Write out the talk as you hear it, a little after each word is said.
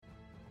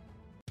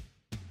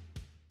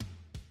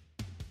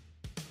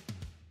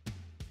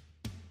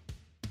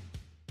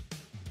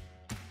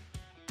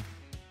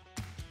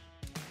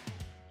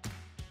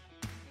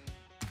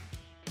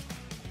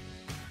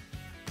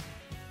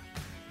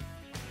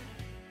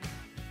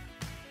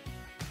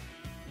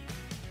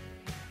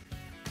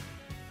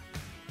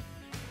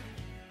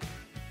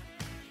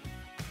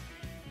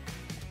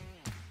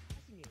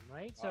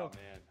So Oh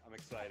man, I'm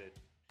excited.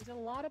 there's a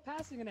lot of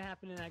passing going to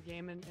happen in that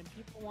game, and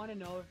people want to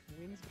know if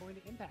wind's going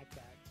to impact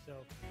that. So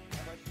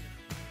How about you?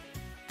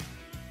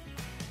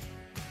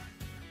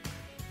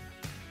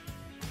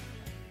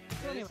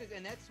 So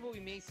and that's what we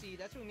may see.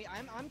 That's what we may.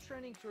 I'm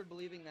trending toward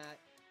believing that.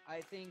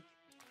 I think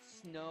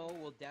snow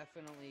will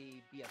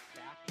definitely be a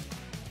factor.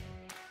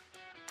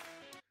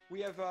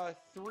 We have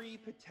 3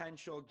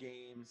 potential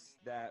games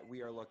that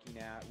we are looking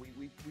at.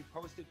 We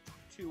posted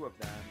 2 of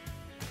them.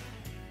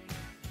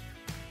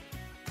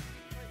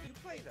 But you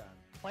play them.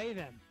 play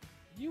them.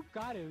 You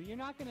got to. You're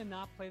not going to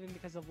not play them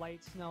because of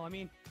light snow. I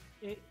mean,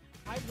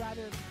 I'd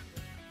rather.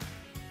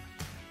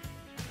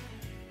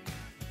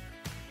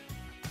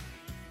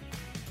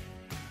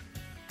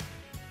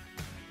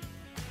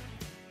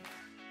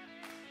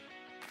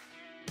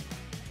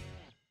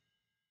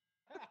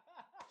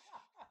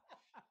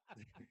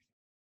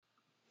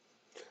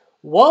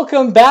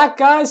 Welcome back,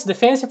 guys, to the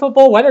Fantasy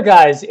Football Weather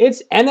Guys.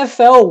 It's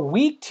NFL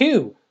Week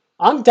 2.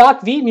 I'm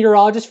Doc V,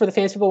 meteorologist for the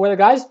Fantasy Football Weather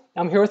Guys.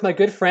 I'm here with my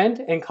good friend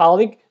and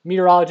colleague,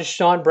 meteorologist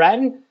Sean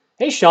Bratton.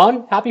 Hey,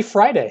 Sean, happy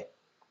Friday.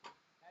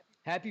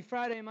 Happy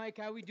Friday, Mike.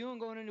 How we doing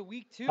going into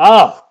Week 2?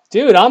 Oh,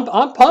 dude,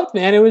 I'm pumped,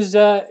 man. It was,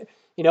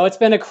 it's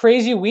been a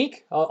crazy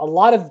week. A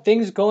lot of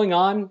things going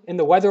on in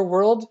the weather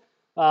world,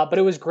 but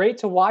it was great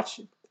to watch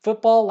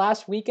football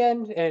last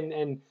weekend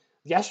and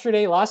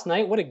yesterday, last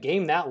night. What a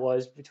game that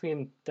was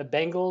between the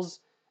Bengals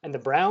and the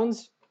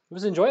Browns. It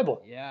was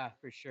enjoyable. Yeah,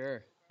 for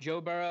sure. Joe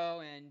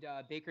Burrow and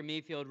Baker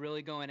Mayfield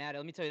really going at it.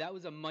 Let me tell you, that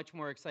was a much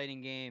more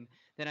exciting game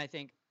than I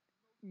think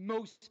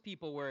most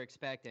people were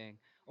expecting.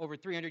 Over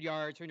 300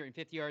 yards,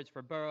 350 yards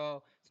for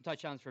Burrow, some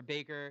touchdowns for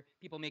Baker,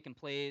 people making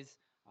plays,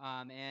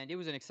 and it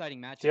was an exciting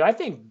matchup. Dude, I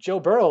think Joe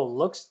Burrow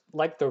looks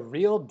like the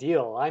real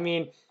deal. I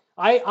mean,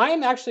 I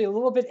am actually a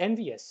little bit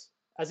envious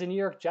as a New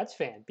York Jets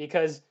fan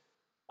because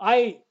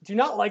I do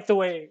not like the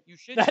way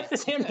that the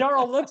Sam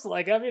Darnold looks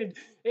like. I mean,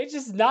 it's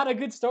just not a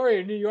good story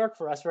in New York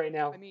for us right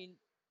now. I mean,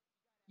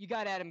 you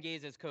got Adam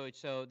Gase as coach,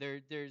 so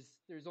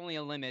there's only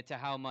a limit to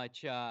how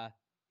much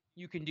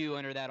you can do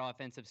under that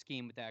offensive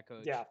scheme with that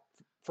coach. Yeah,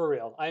 for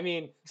real. I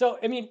mean,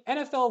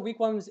 NFL Week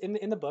 1 is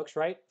in the books,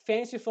 right?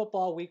 Fantasy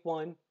football Week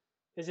 1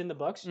 is in the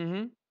books.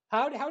 Mm-hmm.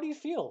 How do you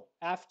feel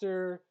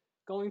after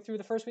going through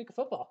the first week of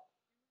football?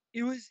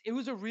 It was it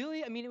was a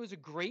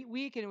great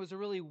week, and it was a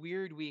really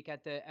weird week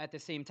at the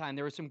same time.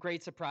 There were some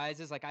great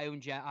surprises, like I own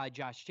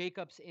Josh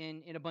Jacobs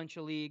in a bunch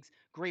of leagues.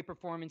 Great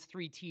performance,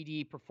 3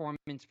 TD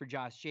performance for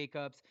Josh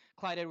Jacobs.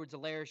 Clyde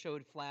Edwards-Helaire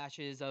showed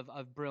flashes of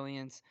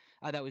brilliance.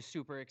 That was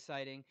super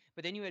exciting.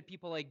 But then you had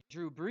people like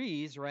Drew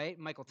Brees, right?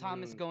 Michael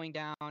Thomas going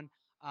down.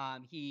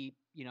 He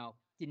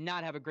did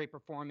not have a great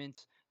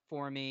performance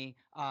for me.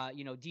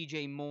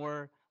 DJ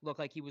Moore looked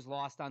like he was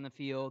lost on the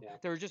field. Yeah.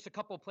 There were just a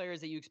couple of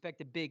players that you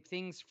expected big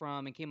things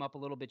from and came up a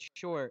little bit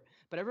short.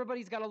 But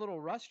everybody's got a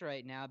little rust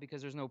right now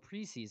because there's no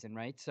preseason,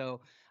 right?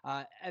 So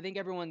I think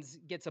everyone's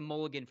gets a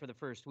mulligan for the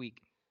first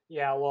week.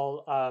 Yeah,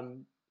 well,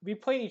 we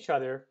played each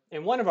other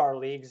in one of our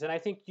leagues, and I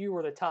think you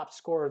were the top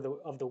scorer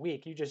of the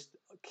week. You just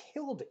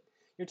killed it.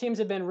 Your teams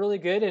have been really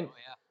good, and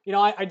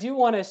I do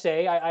want to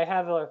say I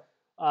have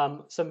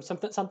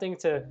something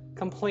to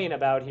complain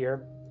about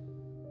here.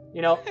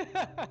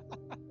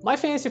 My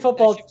fantasy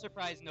football that should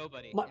surprise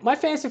nobody. My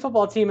fantasy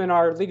football team in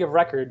our league of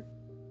record,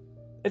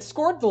 it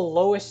scored the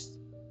lowest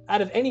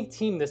out of any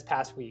team this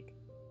past week.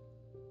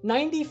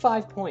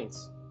 95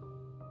 points.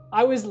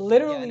 I was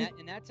literally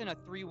and that's in a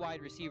 3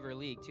 wide receiver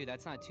league too.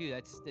 That's not 2.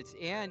 That's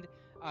and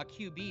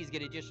QBs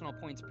get additional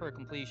points per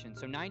completion.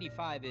 So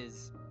 95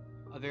 is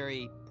a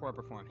very poor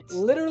performance.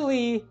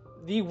 Literally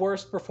the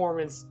worst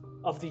performance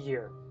of the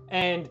year.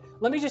 And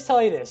let me just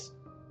tell you this.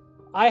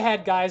 I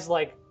had guys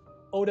like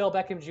Odell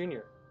Beckham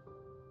Jr.,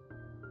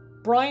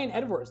 Bryan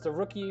Edwards, the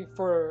rookie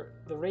for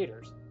the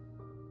Raiders.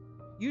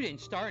 You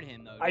didn't start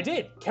him, though. I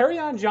did.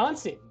 Kerryon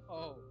Johnson.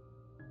 Oh,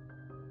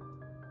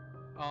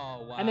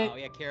 wow. And then,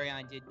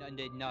 Kerryon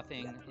did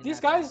nothing.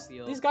 These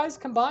guys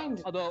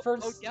combined. Although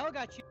Odell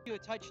got you a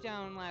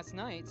touchdown last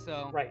night,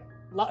 so right.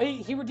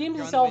 He redeemed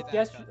himself.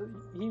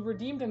 He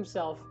redeemed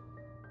himself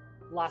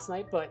last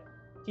night, but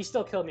he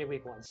still killed me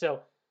week 1.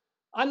 So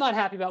I'm not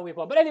happy about week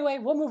 1. But anyway,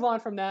 we'll move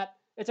on from that.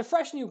 It's a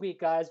fresh new week,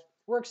 guys.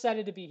 We're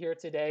excited to be here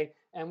today,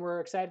 and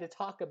we're excited to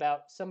talk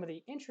about some of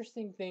the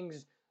interesting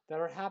things that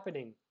are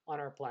happening on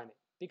our planet.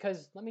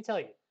 Because let me tell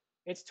you,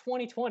 it's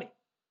 2020,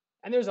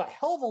 and there's a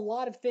hell of a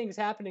lot of things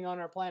happening on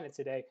our planet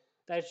today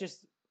that's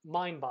just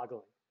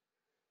mind-boggling.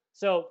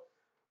 So,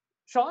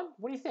 Sean,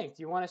 what do you think?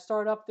 Do you want to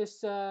start up this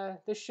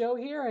show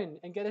here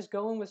and get us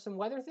going with some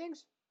weather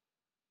things?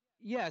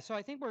 Yeah, so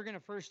I think we're going to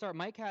first start.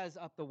 Mike has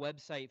up the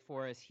website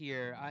for us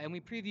here, and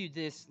we previewed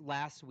this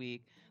last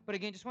week. But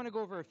again, just want to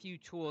go over a few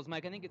tools.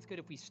 Mike, I think it's good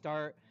if we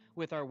start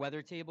with our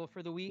weather table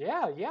for the week.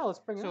 Yeah, let's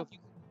bring it up. So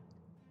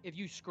if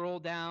you scroll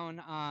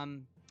down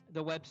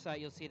the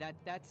website, you'll see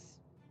that's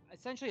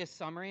essentially a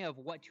summary of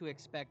what to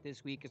expect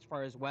this week as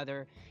far as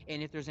weather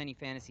and if there's any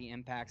fantasy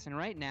impacts. And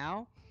right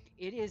now,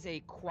 it is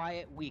a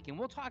quiet week. And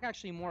we'll talk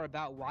actually more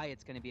about why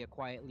it's going to be a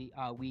quiet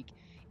week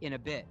in a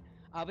bit.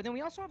 But then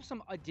we also have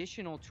some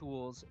additional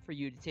tools for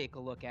you to take a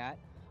look at.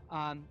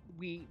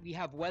 We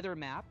have weather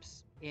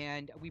maps,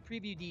 and we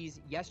previewed these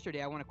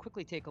yesterday. I want to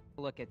quickly take a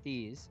look at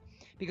these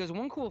because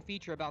one cool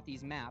feature about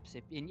these maps,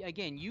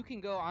 again, you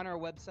can go on our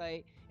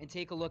website and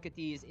take a look at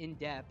these in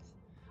depth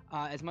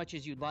as much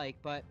as you'd like,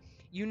 but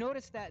you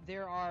notice that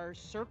there are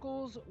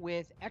circles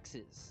with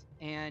X's,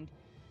 and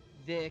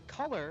the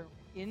color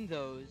in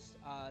those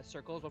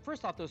circles, well,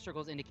 first off, those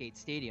circles indicate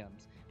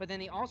stadiums, but then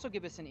they also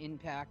give us an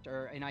impact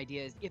or an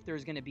idea as if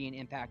there's going to be an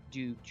impact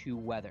due to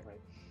weather.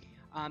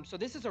 Right. So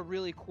this is a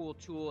really cool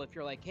tool if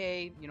you're like,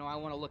 hey, I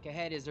want to look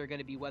ahead. Is there going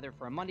to be weather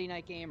for a Monday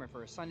night game or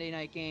for a Sunday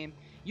night game?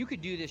 You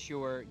could do this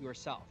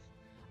yourself.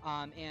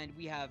 And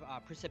we have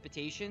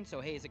precipitation. So,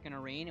 hey, is it going to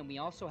rain? And we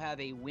also have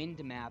a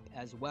wind map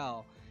as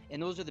well.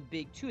 And those are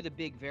two of the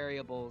big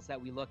variables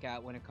that we look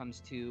at when it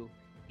comes to,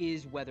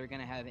 is weather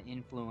going to have an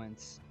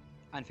influence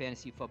on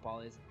fantasy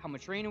football? Is how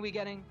much rain are we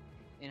getting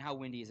and how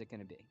windy is it going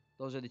to be?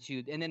 Those are the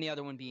two. And then the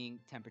other one being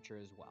temperature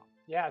as well.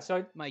 Yeah.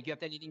 So, Mike, you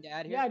have anything to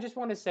add here? Yeah, I just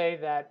want to say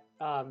that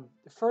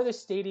for the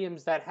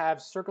stadiums that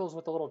have circles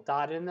with a little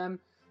dot in them,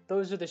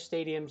 those are the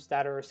stadiums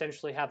that are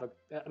essentially have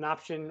an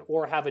option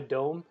or have a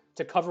dome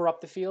to cover up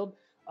the field.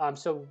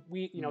 So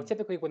we,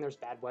 typically when there's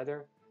bad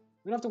weather,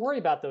 we don't have to worry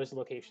about those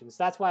locations.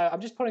 That's why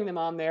I'm just putting them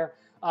on there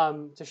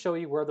to show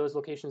you where those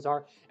locations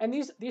are. And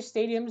these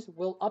stadiums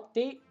will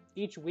update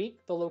each week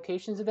the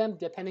locations of them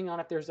depending on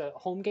if there's a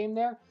home game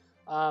there.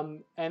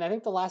 And I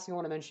think the last thing I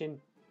want to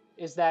mention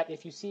is that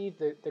if you see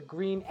the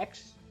green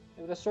X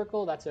in the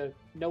circle, that's a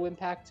no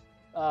impact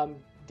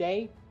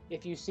day.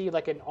 If you see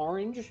like an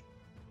orange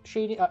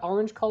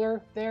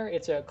color there,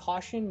 it's a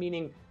caution,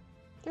 meaning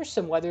there's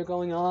some weather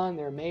going on.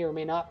 There may or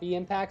may not be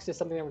impacts. It's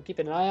something that we're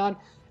keeping an eye on.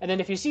 And then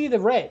if you see the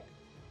red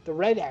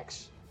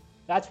X,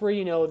 that's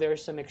where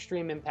there's some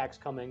extreme impacts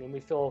coming, and we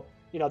feel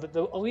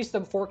at least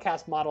the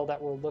forecast model that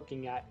we're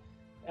looking at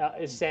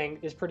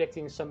is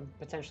predicting some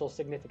potential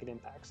significant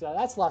impacts. So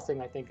that's the last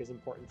thing I think is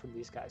important from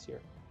these guys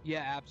here.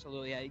 Yeah,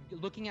 absolutely. Yeah.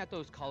 Looking at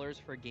those colors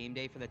for game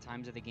day for the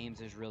times of the games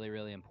is really,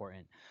 really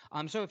important.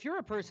 So if you're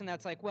a person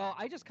that's like, well,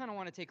 I just kind of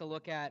want to take a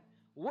look at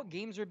what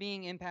games are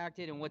being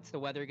impacted and what's the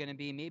weather going to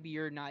be, maybe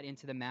you're not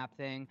into the map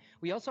thing.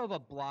 We also have a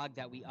blog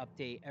that we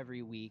update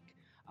every week.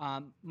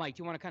 Mike,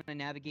 do you want to kind of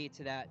navigate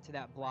to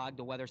that blog,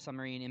 the Weather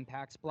Summary and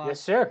Impacts blog? Yes,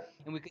 sir.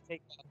 And we could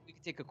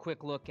take a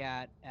quick look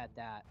at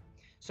that.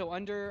 So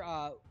under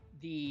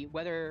the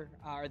weather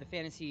or the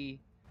fantasy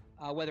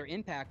weather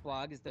impact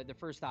blog is the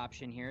first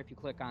option here. If you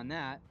click on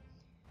that,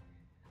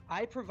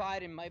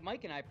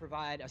 Mike and I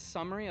provide a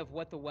summary of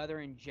what the weather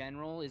in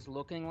general is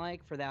looking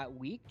like for that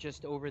week,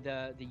 just over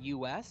the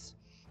U.S.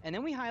 And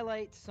then we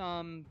highlight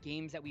some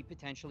games that we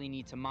potentially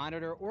need to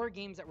monitor or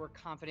games that we're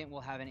confident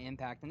will have an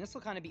impact. And this will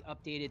kind of be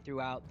updated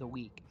throughout the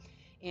week.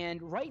 And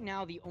right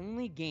now, the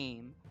only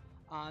game,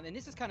 and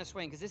this is kind of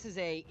swaying because this is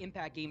a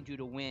impact game due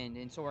to wind.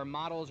 And so our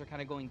models are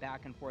kind of going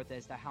back and forth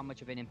as to how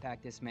much of an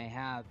impact this may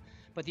have.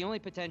 But the only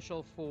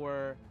potential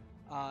for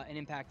an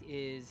impact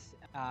is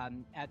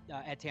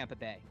at Tampa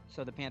Bay.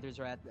 So the Panthers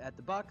are at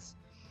the Bucks.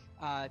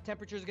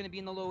 Temperature is going to be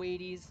in the low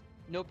 80s.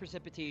 No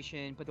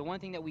precipitation, but the one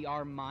thing that we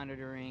are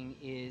monitoring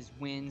is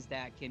winds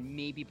that can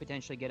maybe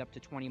potentially get up to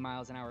 20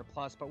 miles an hour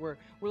plus, but we're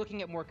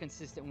looking at more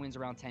consistent winds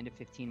around 10 to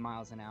 15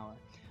 miles an hour.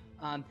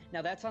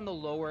 Now that's on the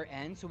lower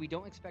end, so we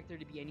don't expect there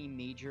to be any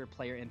major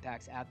player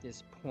impacts at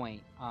this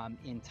point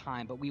in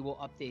time, but we will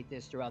update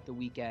this throughout the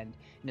weekend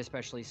and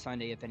especially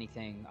Sunday if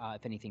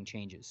anything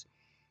changes.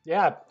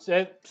 Yeah,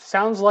 it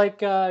sounds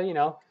like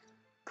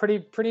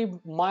pretty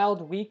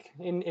mild week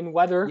in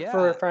weather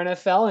for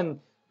NFL, and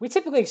we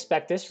typically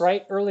expect this,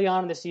 right? Early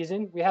on in the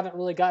season. We haven't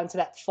really gotten to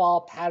that fall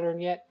pattern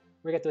yet.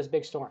 We get those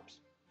big storms.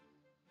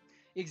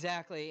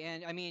 Exactly.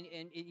 And I mean,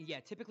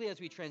 typically as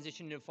we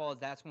transition into fall,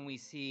 that's when we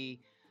see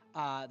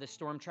the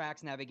storm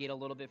tracks navigate a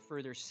little bit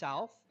further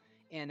south.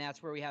 And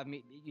that's where we have,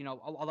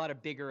 a lot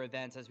of bigger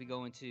events as we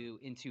go into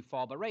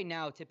fall. But right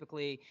now,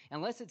 typically,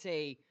 unless it's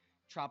a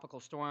tropical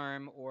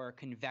storm or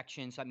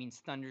convection, so that means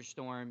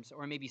thunderstorms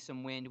or maybe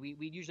some wind, we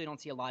usually don't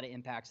see a lot of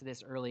impacts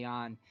this early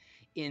on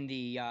in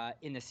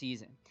the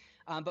season.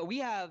 But we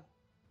have,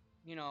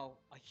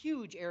 a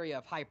huge area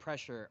of high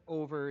pressure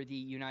over the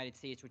United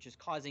States, which is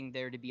causing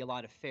there to be a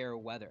lot of fair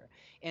weather.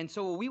 And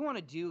so what we want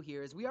to do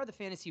here is we are the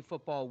fantasy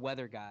football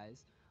weather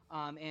guys.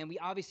 And we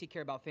obviously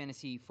care about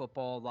fantasy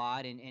football a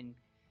lot and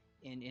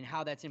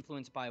how that's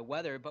influenced by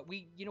weather. But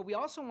we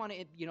also want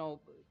to,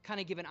 kind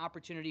of give an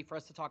opportunity for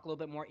us to talk a little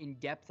bit more in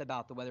depth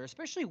about the weather,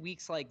 especially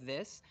weeks like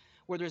this,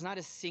 where there's not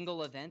a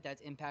single event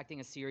that's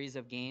impacting a series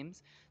of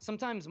games.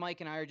 Sometimes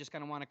Mike and I are just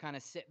going to want to kind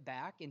of sit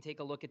back and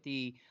take a look at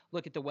the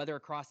weather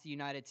across the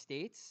United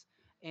States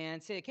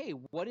and say, okay,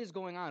 what is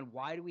going on?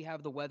 Why do we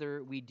have the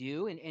weather we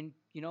do? And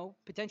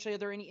potentially, are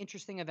there any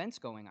interesting events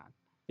going on?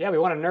 Yeah, we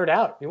want to nerd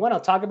out. We want to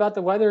talk about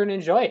the weather and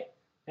enjoy it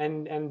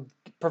and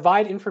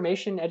provide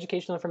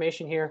educational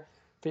information here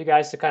for you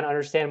guys to kind of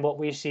understand what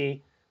we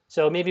see.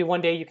 So maybe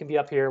one day you can be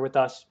up here with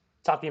us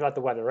talking about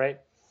the weather,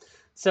 right?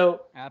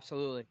 So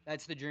absolutely,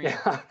 that's the dream.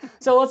 Yeah.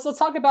 So let's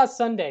talk about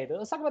Sunday.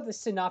 Let's talk about the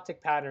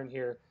synoptic pattern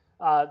here.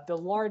 the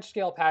large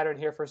scale pattern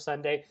here for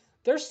Sunday.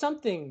 There's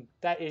something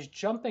that is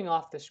jumping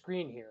off the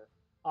screen here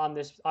on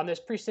this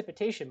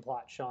precipitation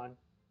plot, Sean.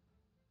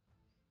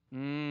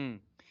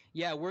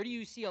 Yeah, where do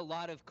you see a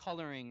lot of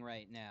coloring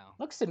right now?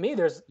 Looks to me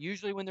there's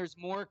usually when there's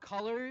more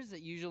colors,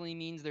 it usually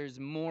means there's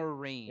more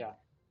rain. Yeah.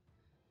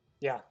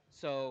 Yeah.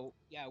 So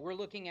yeah, we're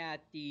looking at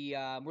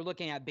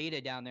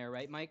Beta down there,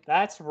 right, Mike?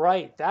 That's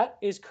right. That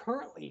is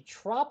currently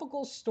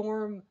Tropical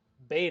Storm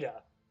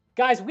Beta.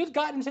 Guys, we've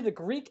gotten into the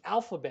Greek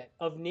alphabet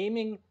of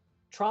naming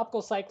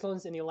tropical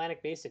cyclones in the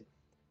Atlantic Basin.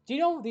 Do you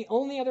know the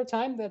only other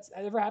time that's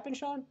ever happened,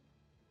 Sean?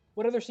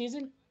 What other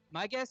season?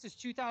 My guess is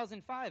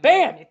 2005.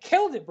 Bam! You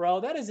killed it, bro.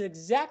 That is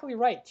exactly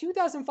right.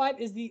 2005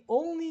 is the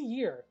only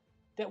year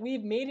that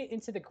we've made it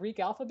into the Greek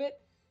alphabet.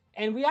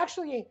 And we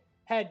actually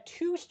had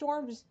 2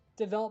 storms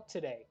develop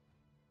today.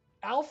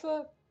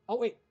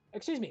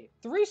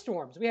 Three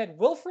storms. We had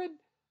Wilfred,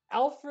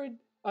 Alpha,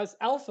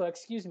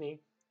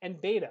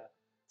 and Beta.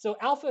 So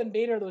Alpha and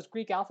Beta are those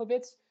Greek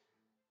alphabets.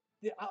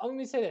 Let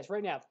me say this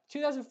right now.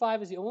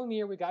 2005 is the only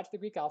year we got to the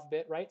Greek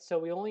alphabet, right? So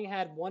we only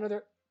had one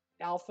other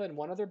Alpha and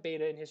one other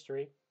Beta in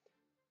history.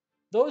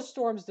 Those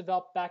storms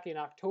developed back in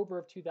October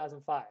of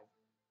 2005.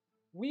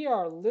 We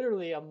are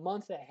literally a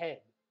month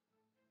ahead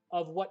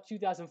of what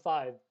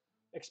 2005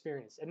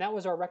 experienced. And that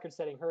was our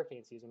record-setting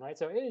hurricane season, right?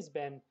 So it has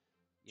been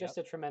just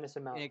a tremendous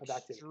amount of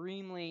activity.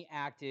 Extremely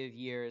active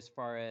year as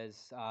far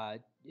as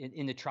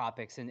in the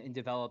tropics and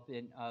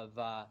development of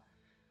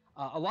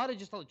a lot of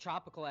just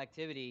tropical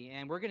activity.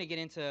 And we're going to get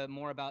into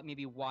more about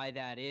maybe why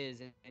that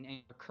is and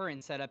our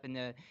current setup.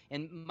 And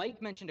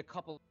Mike mentioned a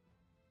couple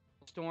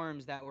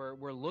storms that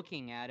we're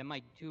looking at. And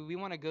Mike, do we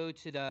want to go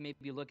to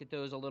maybe look at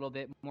those a little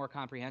bit more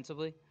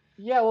comprehensively?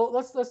 Yeah, well,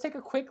 let's take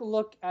a quick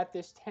look at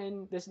this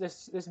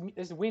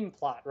wind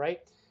plot, right?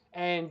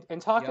 And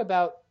talk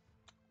about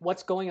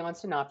what's going on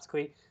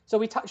synoptically.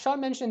 So Sean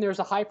mentioned there's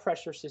a high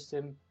pressure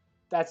system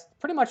that's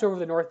pretty much over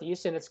the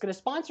Northeast, and it's going to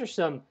sponsor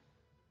some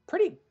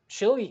pretty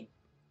chilly,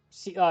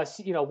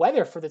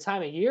 weather for the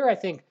time of year. I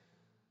think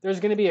there's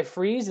going to be a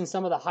freeze in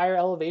some of the higher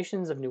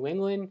elevations of New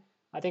England.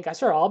 I think I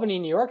saw Albany,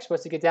 New York,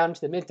 supposed to get down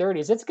into the mid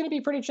 30s. It's going to be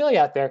pretty chilly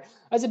out there.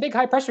 That's a big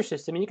high pressure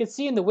system, and you can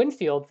see in the wind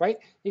field, right?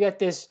 You got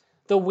this.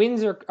 The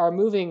winds are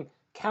moving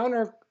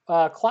counter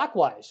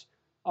clockwise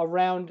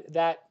around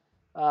that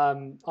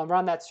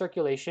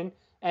circulation.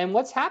 And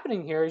what's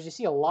happening here is you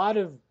see a lot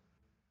of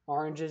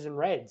oranges and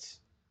reds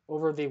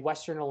over the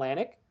western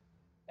Atlantic,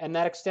 and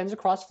that extends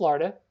across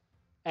Florida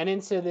and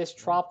into this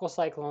tropical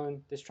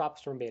cyclone, this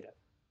tropical storm Beta.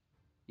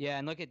 Yeah,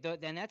 and look at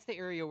and that's the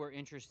area we're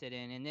interested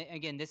in. And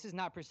again, this is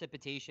not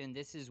precipitation,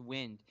 this is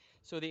wind.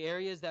 So the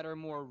areas that are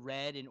more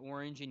red and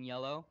orange and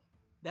yellow,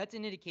 that's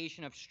an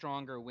indication of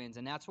stronger winds,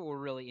 and that's what we're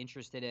really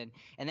interested in.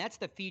 And that's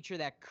the feature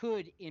that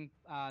could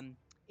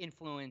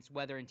influence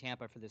weather in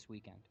Tampa for this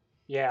weekend.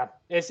 Yeah,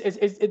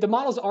 the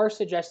models are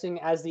suggesting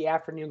as the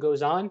afternoon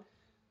goes on,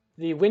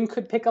 the wind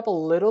could pick up a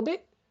little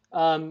bit,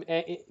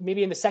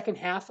 maybe in the second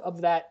half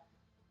of that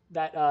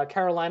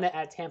Carolina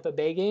at Tampa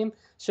Bay game.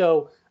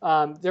 So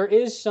there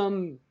is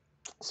some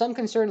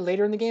concern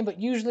later in the game, but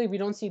usually we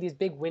don't see these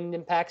big wind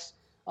impacts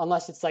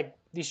unless it's like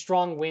these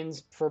strong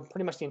winds for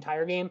pretty much the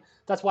entire game.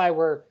 That's why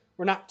we're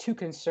not too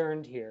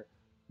concerned here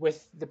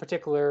with the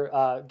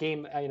particular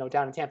game,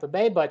 down in Tampa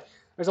Bay. But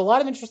there's a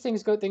lot of interesting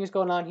things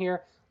going on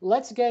here.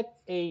 Let's get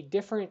a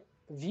different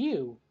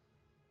view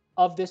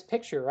of this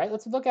picture, right?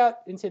 Let's look out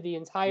into the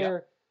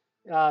entire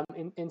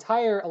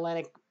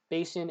Atlantic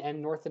Basin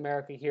and North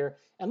America here,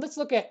 and let's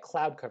look at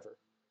cloud cover.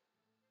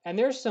 And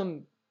there's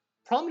some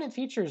prominent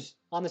features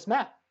on this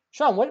map.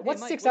 Sean, what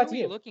sticks out to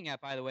you? What are we looking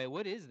at, by the way?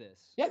 What is this?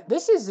 Yeah,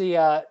 this is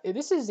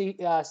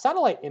the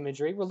satellite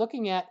imagery. We're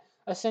looking at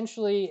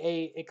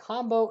essentially a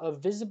combo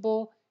of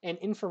visible and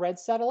infrared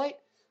satellite.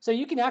 So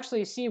you can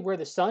actually see where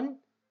the sun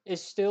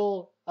is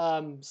still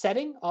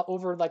setting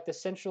over like the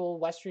central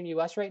western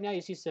U.S. right now.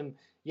 You see some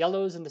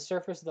yellows in the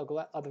surface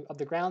of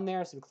the ground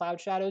there, some cloud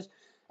shadows.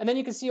 And then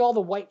you can see all the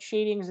white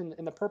shadings and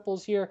the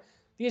purples here.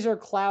 These are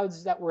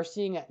clouds that we're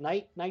seeing at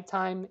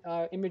nighttime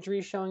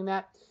imagery showing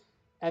that.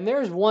 And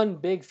there's one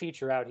big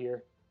feature out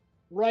here,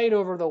 right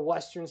over the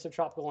western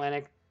subtropical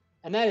Atlantic,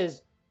 and that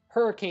is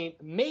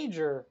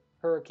Major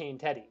Hurricane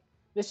Teddy.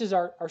 This is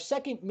our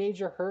second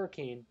major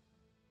hurricane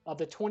of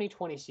the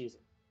 2020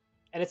 season.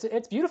 And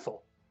it's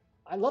beautiful.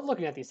 I love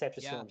looking at these types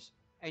of storms.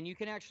 And you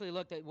can actually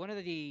look at one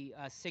of the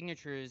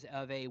signatures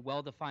of a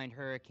well-defined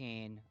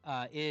hurricane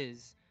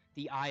is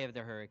the eye of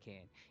the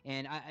hurricane.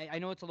 And I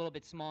know it's a little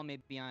bit small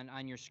maybe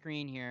on your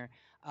screen here,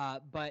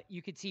 but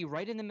you could see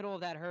right in the middle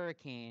of that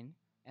hurricane,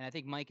 and I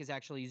think Mike is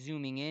actually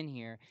zooming in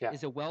here,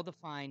 is a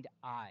well-defined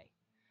eye.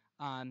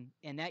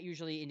 And that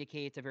usually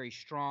indicates a very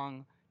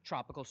strong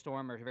tropical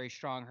storm or a very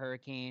strong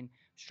hurricane,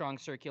 strong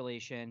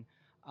circulation.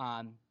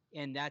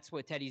 And that's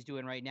what Teddy's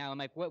doing right now. I'm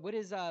like,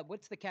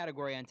 what's the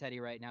category on Teddy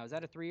right now? Is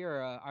that a 3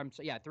 or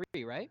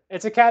 3, right?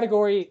 It's a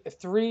category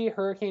 3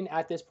 hurricane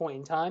at this point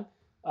in time.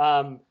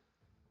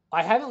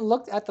 I haven't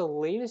looked at the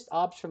latest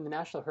ops from the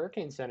National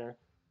Hurricane Center.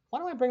 Why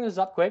don't I bring this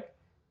up quick?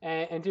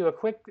 and do a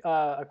quick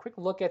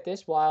look at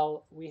this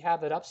while we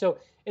have it up. So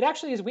it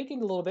actually is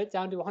weakened a little bit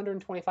down to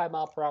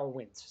 125-mile-per-hour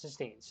winds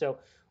sustained. So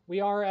we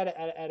are at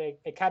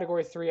a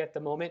Category 3 at the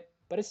moment,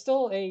 but it's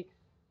still a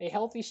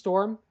healthy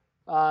storm.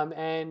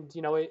 And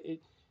you know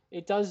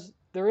it does.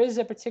 There is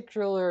a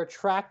particular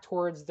track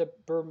towards the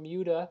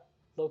Bermuda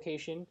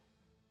location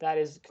that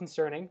is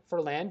concerning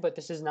for land, but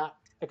this is not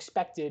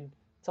expected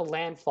to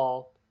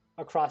landfall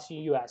across the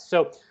U.S.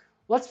 So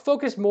let's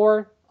focus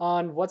more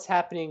on what's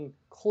happening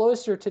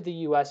closer to the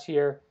U.S.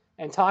 here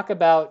and talk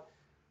about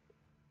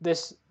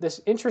this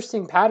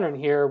interesting pattern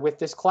here with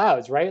this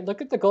clouds. Right?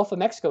 Look at the Gulf of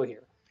Mexico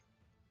here.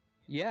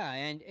 Yeah,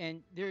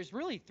 and there's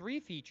really three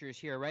features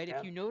here, right? Yeah.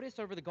 If you notice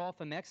over the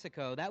Gulf of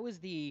Mexico, that was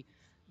the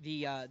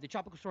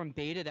tropical storm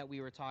Beta that we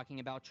were talking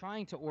about,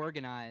 trying to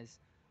organize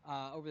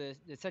over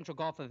the central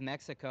Gulf of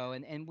Mexico,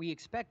 and we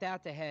expect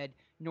that to head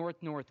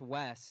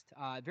northwest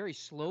very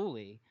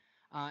slowly.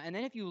 And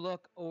then if you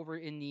look over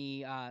in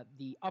the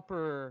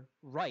upper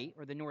right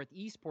or the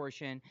northeast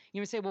portion,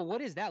 you would say, well,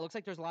 what is that? Looks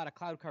like there's a lot of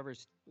cloud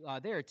covers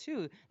there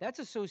too. That's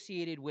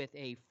associated with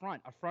a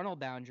frontal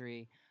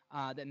boundary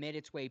that made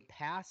its way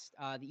past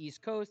the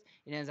East Coast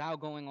and is now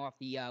going off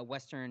the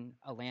Western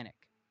Atlantic.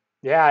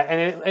 Yeah,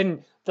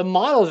 and the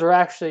models are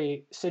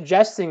actually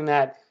suggesting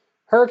that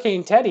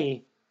Hurricane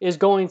Teddy is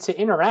going to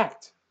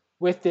interact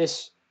with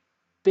this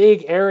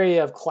big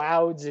area of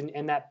clouds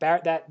and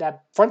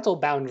that frontal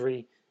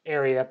boundary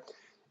area.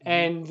 Mm-hmm.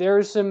 And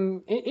there's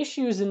some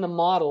issues in the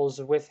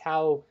models with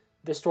how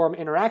the storm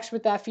interacts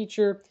with that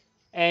feature,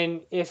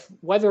 and if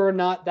whether or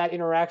not that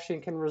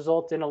interaction can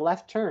result in a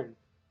left turn.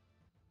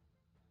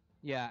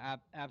 Yeah,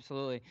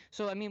 absolutely.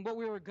 So, I mean, what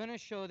we were going to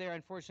show there,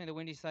 unfortunately, the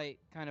windy site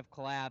kind of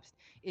collapsed,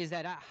 is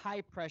that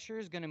high pressure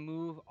is going to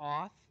move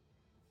off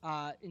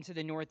into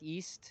the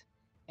northeast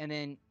and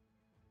then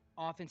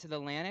off into the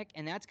Atlantic,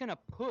 and that's going to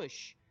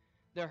push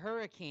the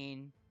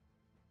hurricane.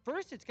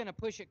 First, it's going to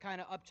push it kind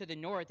of up to the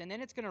north, and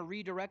then it's going to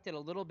redirect it a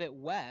little bit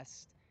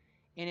west,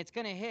 and it's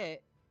going to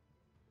hit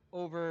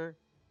over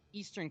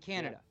eastern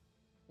Canada.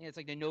 Yeah. It's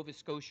like the Nova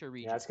Scotia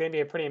region. Yeah, it's going to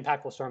be a pretty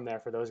impactful storm there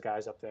for those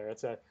guys up there.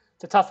 It's a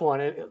tough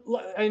one.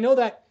 I know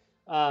that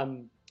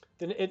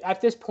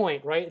at this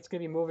point, right, it's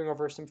going to be moving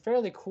over some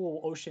fairly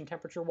cool ocean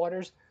temperature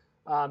waters.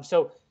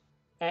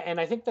 And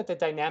I think that the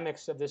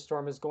dynamics of this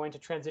storm is going to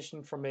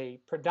transition from a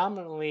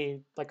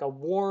predominantly like a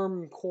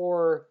warm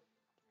core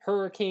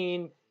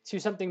hurricane to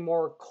something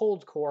more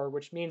cold core,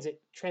 which means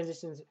it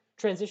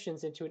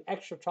transitions into an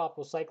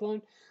extratropical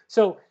cyclone.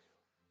 So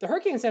the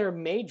Hurricane Center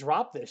may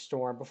drop this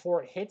storm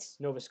before it hits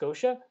Nova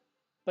Scotia,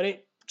 but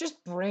it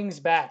just brings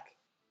back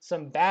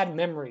some bad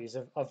memories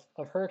of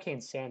Hurricane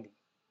Sandy,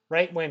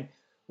 right?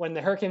 When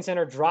the Hurricane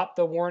Center dropped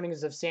the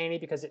warnings of Sandy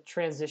because it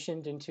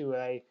transitioned into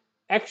a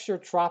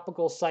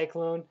extratropical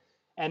cyclone,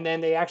 and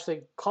then they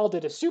actually called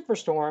it a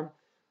superstorm,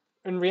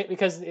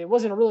 because it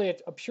wasn't really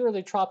a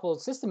purely tropical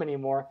system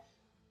anymore.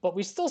 But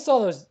we still saw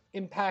those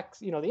impacts,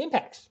 the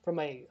impacts from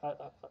a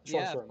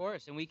storm. Yeah, of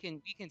course, and we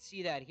can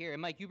see that here.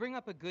 And Mike, you bring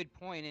up a good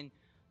point, and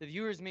the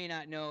viewers may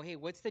not know. Hey,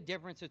 what's the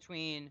difference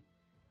between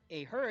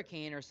a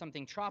hurricane or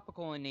something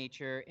tropical in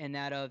nature and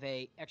that of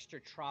a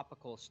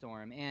extratropical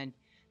storm? And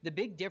the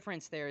big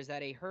difference there is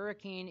that a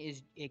hurricane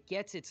it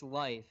gets its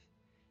life.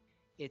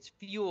 It's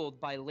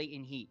fueled by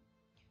latent heat.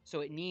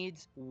 So it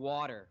needs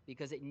water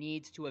because it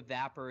needs to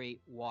evaporate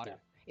water.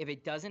 Yeah. If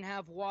it doesn't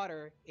have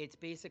water, it's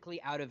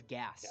basically out of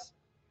gas.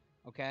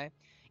 Yeah. Okay?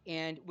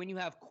 And when you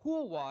have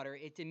cool water,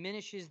 it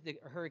diminishes the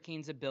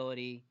hurricane's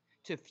ability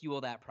to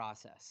fuel that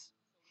process.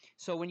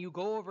 So when you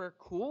go over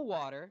cool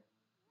water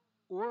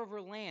or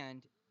over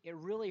land, it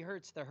really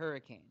hurts the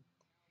hurricane.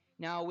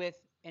 Now with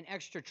an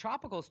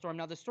extratropical storm,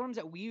 now the storms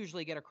that we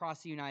usually get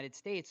across the United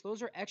States,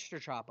 those are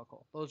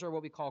extratropical. Those are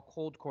what we call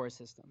cold core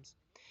systems.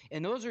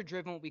 And those are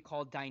driven what we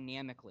call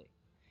dynamically.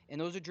 And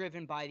those are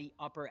driven by the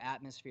upper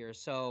atmosphere.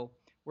 So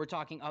we're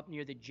talking up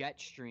near the jet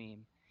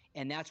stream,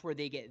 and that's where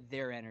they get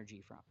their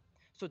energy from.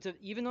 So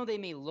even though they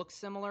may look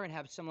similar and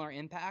have similar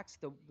impacts,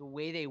 the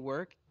way they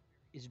work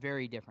is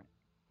very different.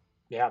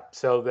 Yeah,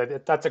 so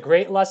that's a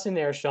great lesson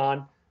there,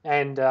 Sean.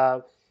 And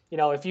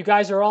if you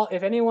guys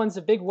if anyone's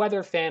a big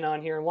weather fan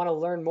on here and want to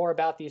learn more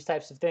about these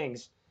types of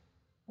things,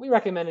 we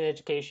recommend an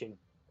education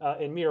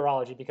in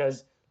meteorology,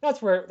 because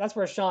that's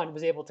where Sean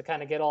was able to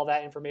kind of get all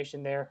that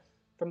information there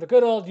from the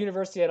good old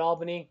University at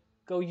Albany.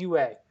 Go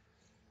UA.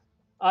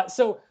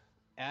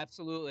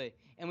 Absolutely.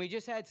 And we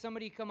just had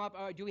somebody come up.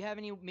 Do we have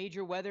any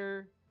major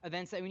weather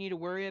events that we need to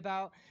worry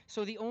about?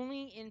 So the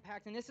only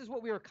impact, and this is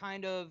what we were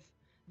kind of,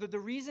 the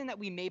reason that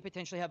we may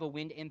potentially have a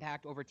wind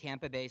impact over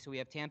Tampa Bay, so we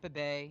have Tampa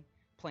Bay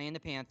playing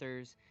the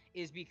Panthers,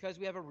 is because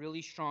we have a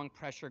really strong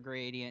pressure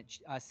gradient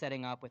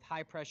setting up with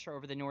high pressure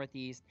over the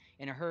northeast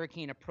and a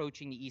hurricane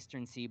approaching the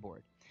eastern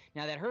seaboard.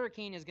 Now that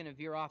hurricane is going to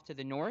veer off to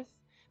the north,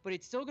 but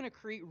it's still going to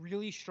create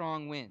really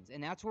strong winds.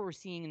 And that's what we're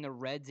seeing in the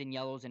reds and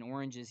yellows and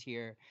oranges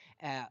here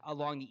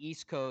along the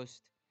East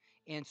Coast.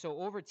 And so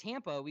over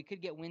Tampa, we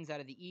could get winds out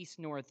of the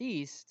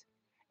east-northeast,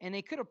 and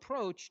they could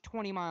approach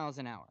 20 miles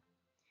an hour.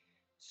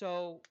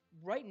 So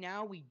right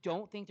now, we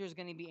don't think there's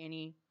going to be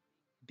any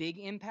big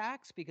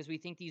impacts because we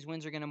think these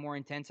winds are going to more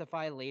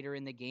intensify later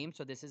in the game.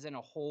 So this isn't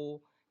a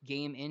whole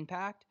game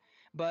impact,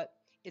 but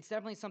it's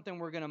definitely something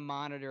we're going to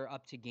monitor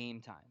up to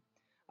game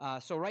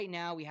time. So right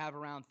now we have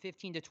around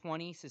 15 to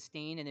 20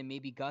 sustained and then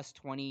maybe gust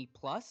 20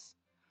 plus.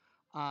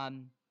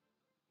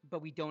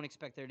 But we don't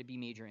expect there to be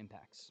major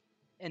impacts.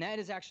 And that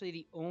is actually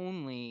the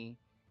only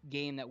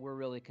game that we're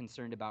really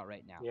concerned about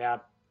right now. Yeah,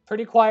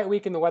 pretty quiet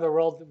week in the weather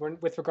world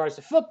with regards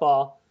to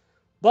football.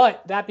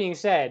 But that being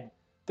said,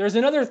 there's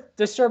another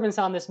disturbance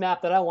on this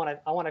map that I want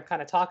to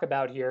kind of talk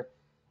about here,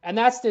 and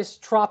that's this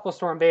tropical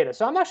storm beta.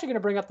 So I'm actually going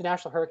to bring up the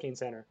National Hurricane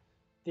Center,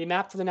 the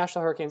map for the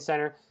National Hurricane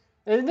Center,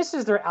 and this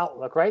is their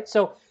outlook, right?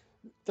 So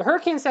the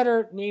Hurricane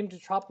Center named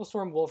Tropical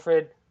Storm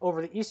Wilfred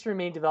over the eastern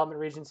Maine development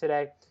region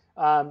today.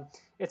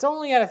 It's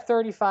only at a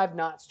 35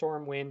 knot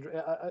storm wind,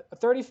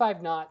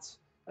 35 knots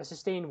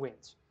sustained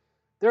winds.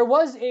 There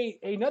was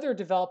another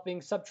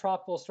developing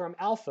subtropical storm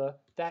Alpha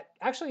that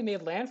actually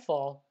made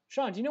landfall.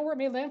 Sean, do you know where it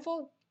made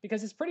landfall?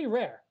 Because it's pretty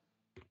rare.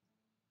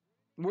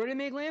 Where did it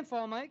make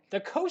landfall, Mike? The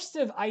coast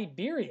of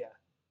Iberia.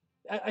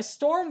 A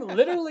storm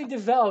literally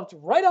developed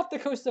right off the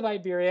coast of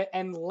Iberia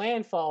and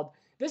landfalled.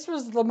 This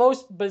was the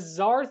most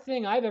bizarre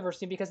thing I've ever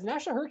seen because the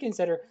National Hurricane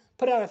Center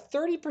put out a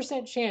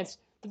 30% chance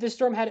that this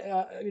storm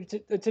had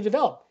to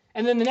develop.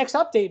 And then the next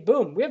update,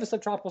 boom, we have a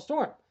subtropical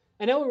storm.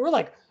 And then we're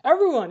like,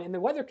 everyone in the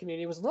weather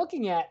community was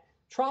looking at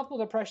Tropical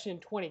Depression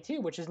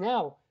 22, which is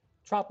now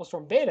Tropical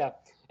Storm Beta,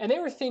 and they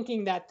were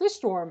thinking that this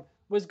storm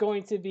was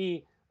going to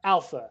be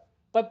Alpha.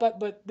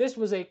 But this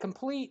was a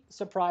complete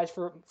surprise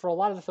for a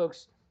lot of the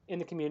folks in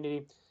the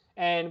community.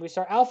 And we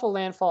saw Alpha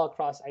landfall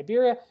across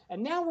Iberia,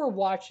 and now we're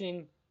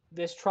watching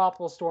this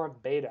Tropical Storm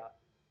Beta.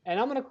 And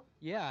I'm going to...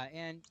 Yeah,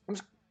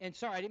 and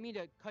sorry, I didn't mean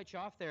to cut you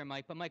off there,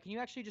 Mike. But Mike, can you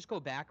actually just go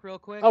back real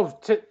quick? Oh,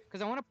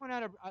 because I want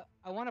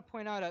to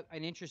point out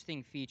an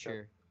interesting feature.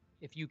 Sure.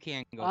 If you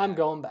can go. I'm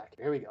going back.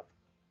 Here we go.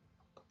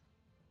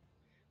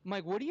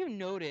 Mike, what do you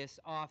notice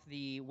off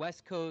the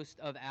west coast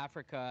of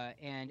Africa,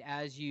 and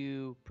as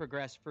you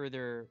progress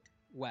further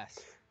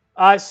west?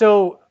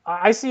 So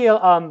I see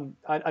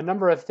a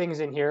number of things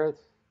in here.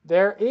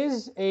 There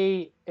is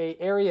a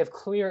area of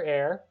clear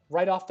air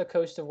right off the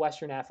coast of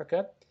Western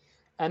Africa,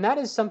 and that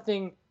is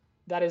something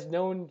that is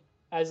known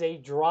as a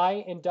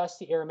dry and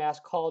dusty air mass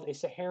called a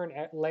Saharan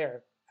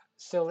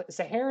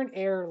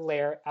air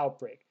layer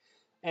outbreak.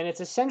 And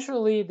it's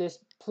essentially this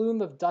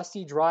plume of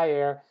dusty, dry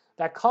air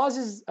that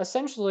causes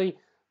essentially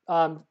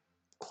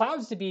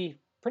clouds to be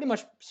pretty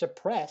much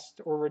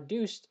suppressed or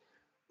reduced,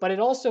 but it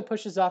also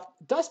pushes off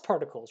dust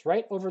particles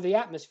right over the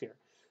atmosphere.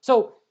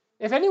 So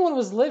if anyone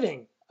was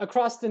living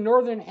across the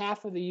northern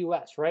half of the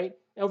U.S., right,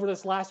 over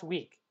this last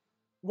week,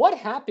 what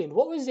happened?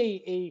 What was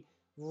a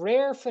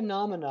rare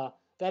phenomena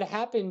that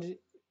happened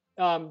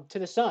to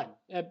the sun?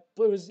 It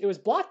was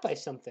blocked by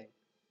something.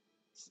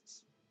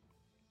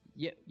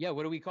 Yeah.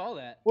 What do we call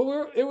that?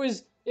 Well, it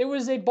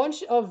was a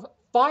bunch of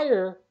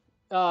fire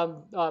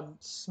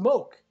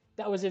smoke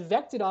that was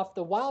evicted off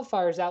the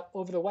wildfires out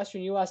over the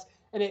western U.S.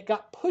 and it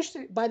got pushed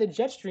by the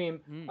jet stream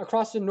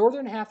across the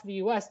northern half of the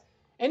U.S.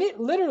 and it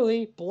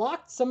literally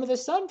blocked some of the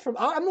sun from.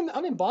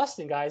 I'm in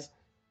Boston, guys,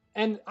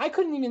 and I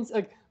couldn't even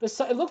the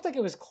sun. It looked like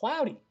it was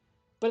cloudy,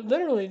 but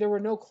literally there were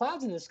no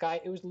clouds in the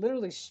sky. It was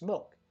literally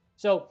smoke.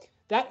 So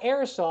that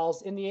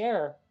aerosols in the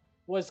air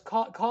was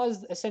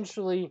caused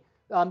essentially.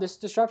 This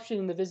disruption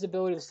in the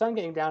visibility of the sun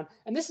getting down,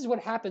 and this is what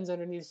happens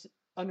under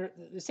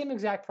the same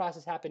exact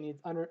process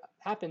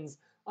happens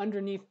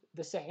underneath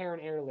the Saharan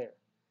air layer.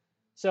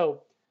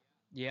 So,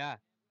 yeah,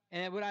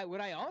 and what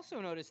I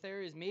also noticed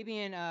there is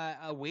maybe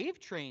a wave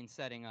train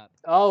setting up.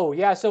 Oh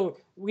yeah, so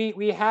we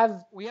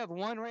have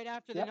one right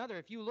after another.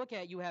 If you look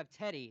at, you have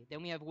Teddy,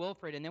 then we have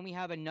Wilfred, and then we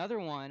have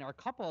another one or a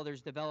couple others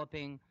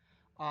developing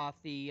off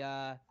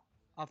the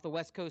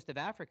west coast of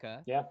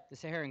Africa. Yeah, the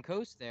Saharan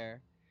coast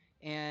there,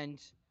 and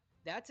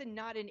that's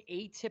not an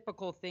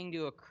atypical thing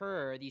to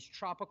occur. These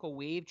tropical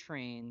wave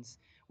trains,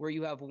 where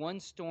you have one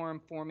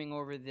storm forming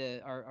over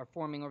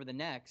the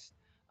next,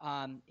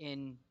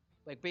 in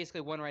like basically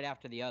one right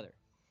after the other.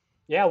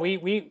 Yeah,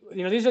 we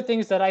these are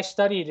things that I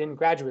studied in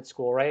graduate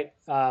school, right?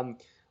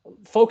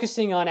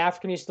 Focusing on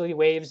African easterly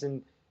waves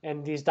and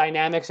these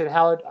dynamics and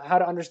how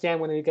to understand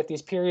when we get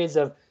these periods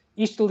of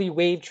easterly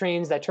wave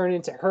trains that turn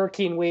into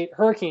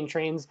hurricane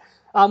trains.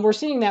 We're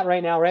seeing that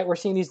right now, right? We're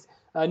seeing these.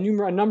 A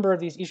number of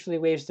these easterly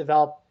waves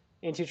develop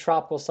into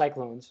tropical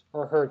cyclones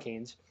or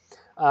hurricanes.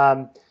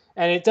 And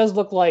it does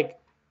look like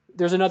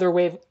there's another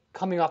wave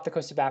coming off the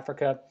coast of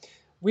Africa.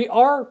 We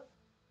are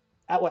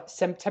at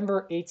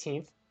September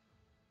 18th.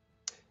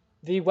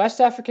 The West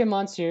African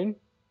monsoon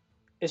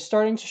is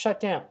starting to shut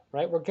down,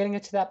 right? We're getting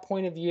to that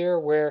point of year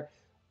where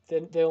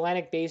the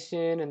Atlantic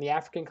Basin and the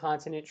African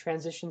continent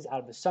transitions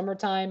out of the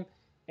summertime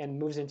and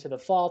moves into the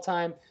fall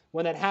time.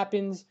 When that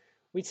happens,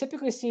 we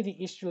typically see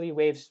the easterly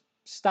waves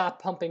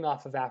stop pumping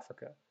off of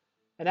Africa.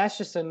 And that's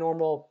just a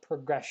normal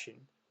progression,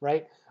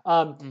 right?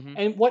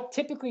 And what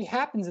typically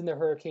happens in the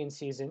hurricane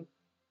season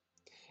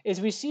is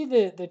we see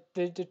the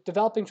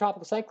developing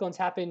tropical cyclones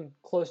happen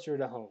closer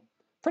to home.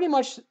 Pretty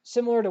much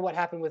similar to what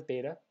happened with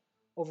Beta,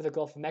 over the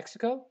Gulf of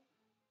Mexico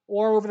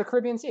or over the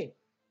Caribbean Sea.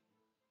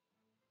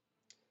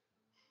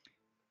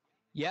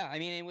 Yeah, I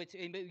mean,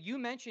 and you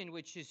mentioned,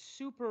 which is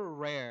super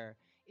rare,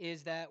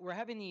 is that we're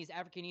having these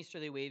African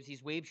easterly waves,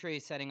 these wave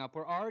trays setting up.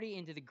 We're already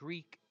into the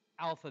Greek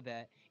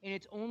alphabet, and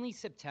it's only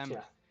September.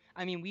 Yeah.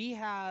 I mean, we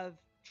have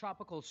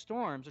tropical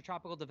storms or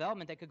tropical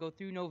development that could go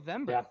through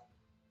November. Yeah.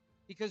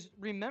 Because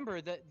remember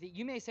that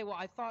you may say, well,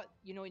 I thought,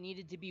 it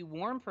needed to be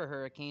warm for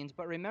hurricanes,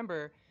 but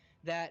remember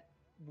that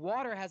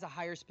water has a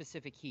higher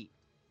specific heat.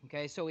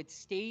 Okay, so it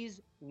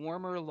stays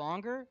warmer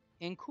longer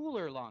and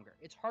cooler longer.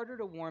 It's harder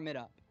to warm it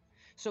up.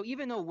 So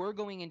even though we're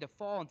going into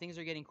fall and things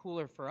are getting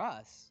cooler for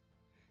us,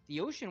 the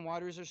ocean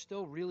waters are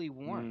still really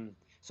warm.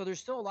 So there's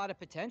still a lot of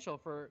potential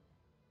for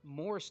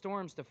more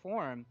storms to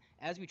form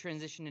as we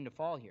transition into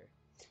fall here.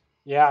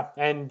 Yeah,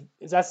 and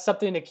that's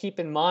something to keep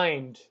in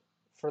mind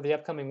for the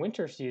upcoming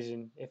winter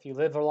season if you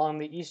live along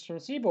the eastern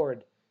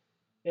seaboard.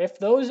 If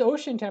those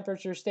ocean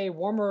temperatures stay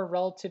warmer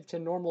relative to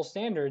normal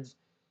standards,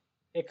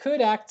 it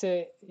could act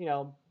to,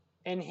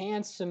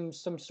 enhance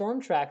some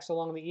storm tracks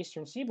along the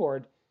eastern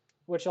seaboard,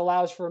 which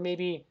allows for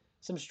maybe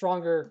some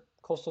stronger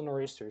coastal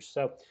nor'easters.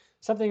 So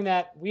something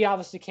that we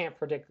obviously can't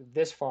predict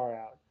this far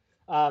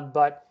out,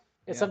 but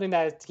it's something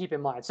that is to keep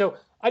in mind. So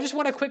I just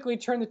want to quickly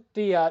turn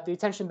the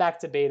attention back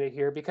to beta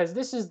here because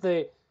this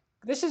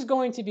is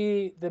going to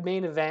be the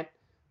main event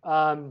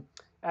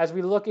as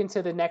we look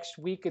into the next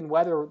week in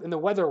the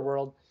weather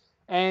world.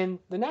 And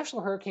the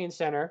National Hurricane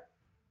Center,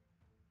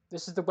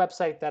 this is the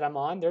website that I'm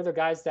on. They're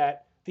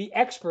the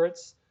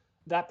experts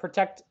that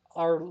protect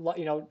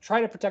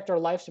try to protect our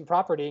lives and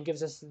property and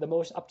gives us the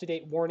most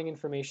up-to-date warning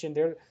information.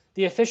 They're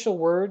the official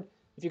word.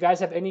 If you guys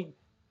have any,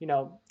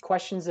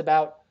 questions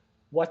about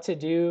what to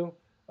do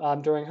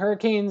during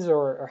hurricanes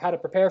or how to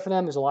prepare for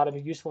them, there's a lot of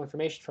useful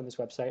information from this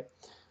website.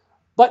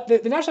 But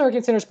the National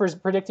Hurricane Center is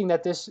predicting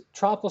that this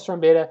tropical storm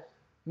beta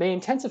may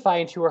intensify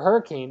into a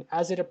hurricane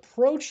as it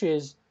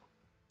approaches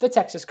the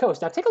Texas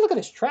coast. Now, take a look at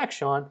this track,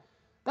 Sean.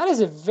 That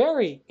is a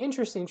very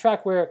interesting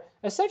track where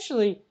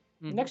essentially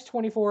the next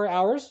 24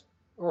 hours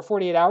or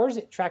 48 hours,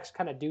 it tracks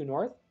kind of due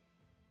north.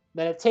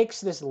 Then it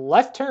takes this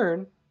left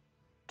turn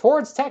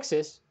towards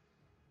Texas,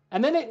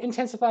 and then it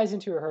intensifies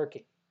into a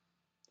hurricane.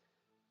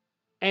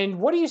 And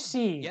what do you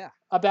see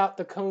about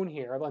the cone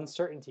here of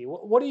uncertainty?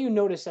 What do you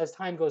notice as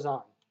time goes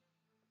on?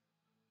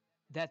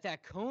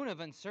 That cone of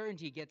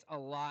uncertainty gets a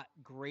lot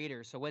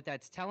greater. So what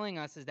that's telling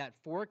us is that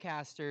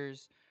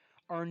forecasters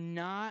are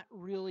not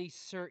really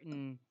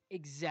certain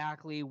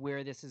exactly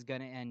where this is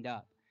going to end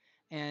up.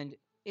 And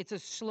it's a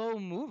slow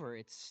mover.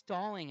 It's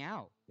stalling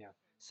out. Yeah.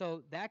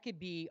 So that could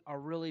be a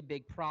really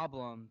big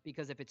problem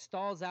because if it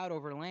stalls out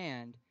over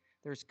land,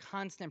 there's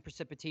constant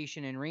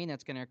precipitation and rain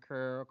that's going to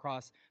occur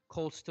across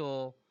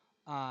coastal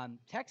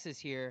Texas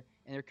here,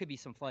 and there could be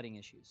some flooding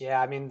issues. Yeah,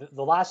 I mean,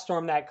 the last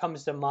storm that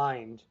comes to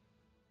mind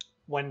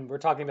when we're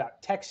talking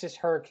about Texas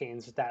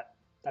hurricanes that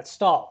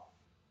stall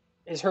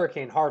is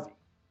Hurricane Harvey.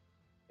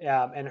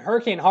 And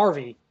Hurricane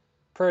Harvey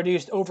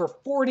produced over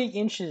 40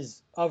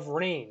 inches of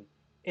rain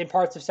in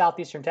parts of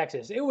southeastern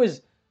Texas. It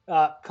was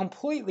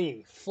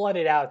completely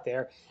flooded out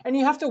there. And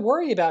you have to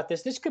worry about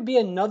this. This could be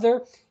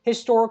another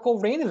historical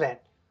rain event,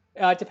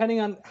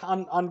 depending on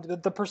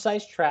the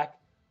precise track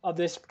of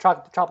this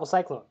tropical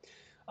cyclone.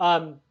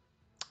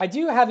 I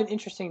do have an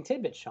interesting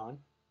tidbit, Sean.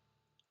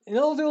 And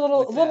we'll do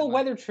a little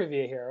weather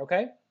trivia here,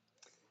 okay?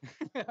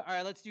 All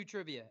right, let's do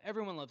trivia.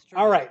 Everyone loves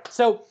trivia. All right.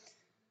 So,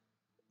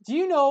 do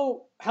you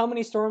know how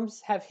many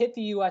storms have hit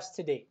the U.S.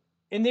 to date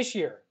in this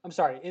year? I'm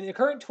sorry, in the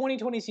current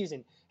 2020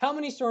 season. How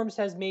many storms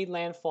has made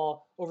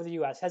landfall over the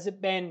U.S.? Has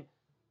it been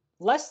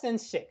less than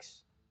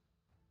 6?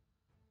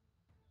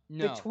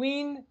 No.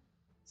 Between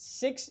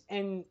 6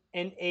 and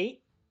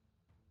 8,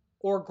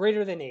 or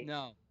greater than 8?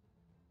 No.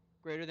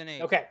 Greater than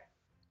 8. Okay.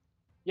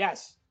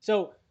 Yes.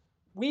 So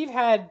we've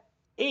had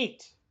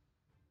 8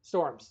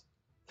 storms.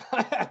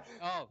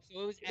 Oh,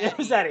 so it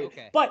was at 8.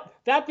 Okay. But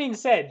that being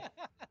said,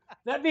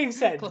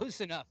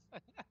 close enough.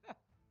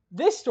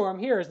 This storm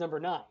here is number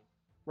 9,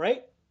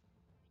 right?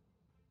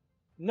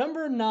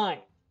 Number 9.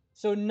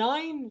 So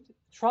 9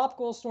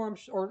 tropical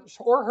storms or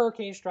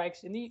hurricane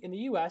strikes in the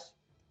U.S.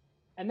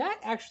 and that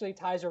actually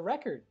ties a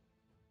record.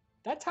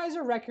 That ties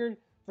a record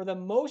for the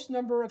most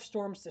number of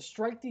storms to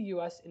strike the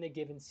U.S. in a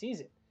given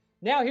season.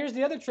 Now, here's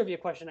the other trivia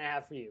question I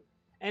have for you,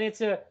 and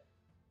it's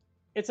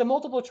a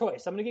multiple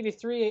choice. I'm going to give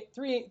you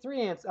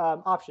three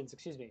options.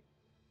 Excuse me.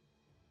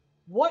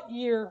 What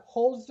year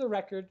holds the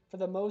record for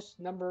the most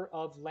number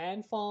of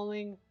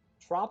landfalling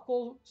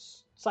tropical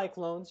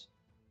cyclones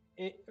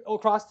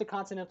across the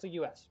continental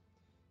U.S.?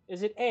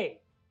 Is it A,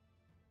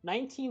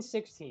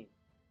 1916,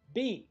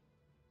 B,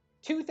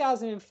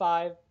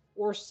 2005,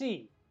 or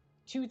C,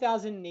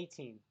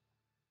 2018?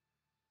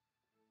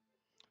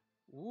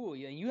 Ooh,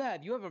 yeah,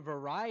 you have a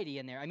variety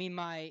in there. I mean,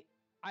 I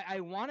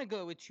want to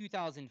go with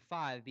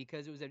 2005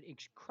 because it was an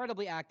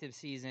incredibly active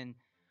season,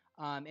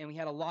 and we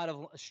had a lot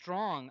of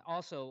strong,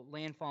 also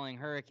landfalling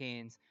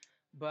hurricanes.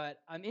 But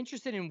I'm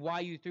interested in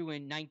why you threw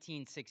in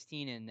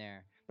 1916 in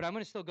there. but I'm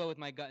going to still go with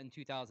my gut in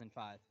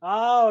 2005.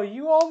 Oh,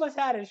 you almost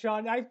had it,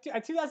 Sean.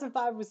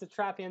 2005 was the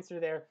trap answer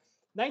there.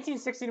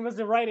 1916 was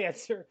the right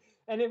answer,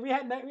 and we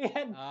had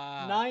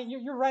 9.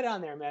 You're right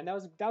on there, man.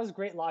 That was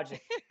great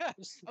logic. I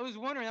was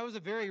wondering. That was a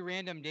very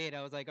random date.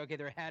 I was like, okay,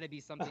 there had to be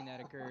something that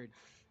occurred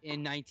in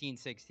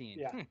 1916.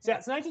 Yeah, so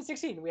it's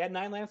 1916. We had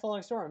 9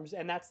 landfalling storms,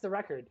 and that's the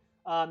record.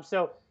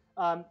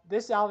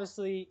 This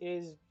obviously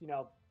is,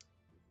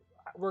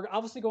 we're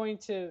obviously going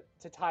to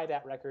tie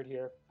that record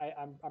here.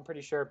 I'm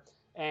pretty sure.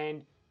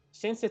 And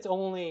since it's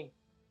only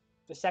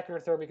the second or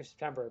third week of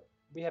September,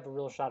 we have a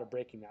real shot of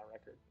breaking that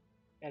record.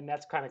 And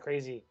that's kind of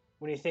crazy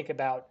when you think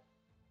about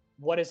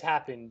what has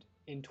happened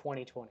in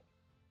 2020.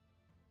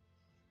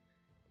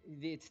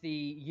 It's the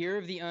year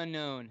of the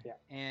unknown. Yeah.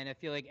 And I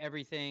feel like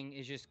everything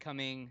is just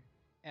coming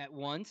at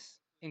once,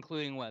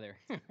 including weather.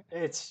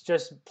 It's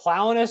just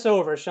plowing us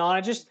over, Sean.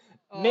 It just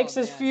makes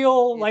us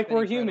feel like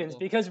we're humans,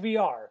 because we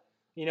are.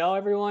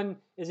 Everyone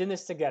is in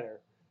this together.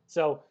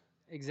 So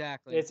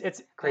exactly.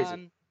 It's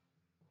crazy.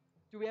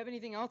 Do we have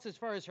anything else as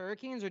far as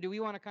hurricanes, or do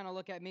we want to kind of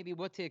look at maybe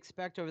what to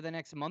expect over the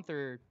next month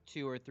or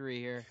 2 or 3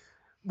 here?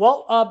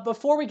 Well,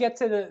 before we get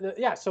to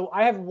so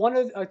I have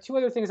two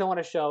other things I want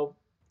to show,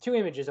 2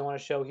 images I want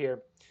to show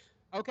here.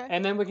 Okay.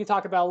 And then we can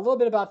talk about a little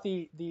bit about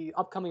the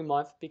upcoming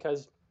month,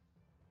 because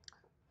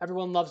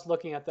everyone loves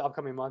looking at the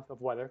upcoming month of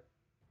weather.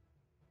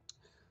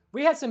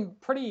 We had some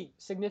pretty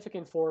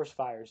significant forest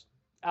fires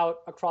out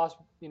across,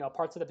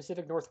 parts of the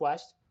Pacific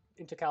Northwest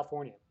into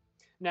California.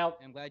 Now,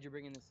 I'm glad you're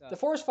bringing this up. The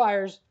forest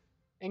fires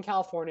in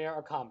California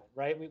are common,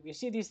 right? We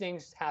see these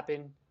things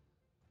happen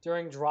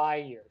during dry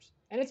years,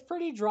 and it's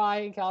pretty dry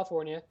in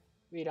California.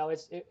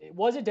 It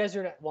was a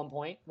desert at one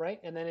point, right?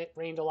 And then it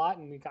rained a lot,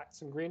 and we got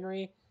some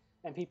greenery,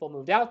 and people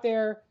moved out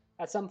there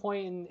at some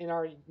point in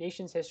our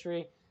nation's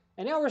history.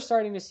 And now we're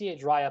starting to see it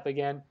dry up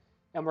again,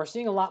 and we're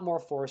seeing a lot more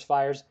forest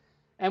fires.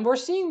 And we're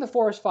seeing the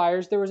forest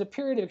fires. There was a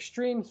period of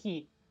extreme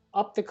heat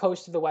up the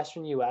coast of the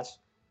western U.S.,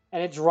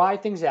 and it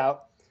dried things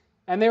out.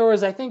 And there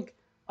was, I think,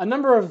 a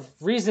number of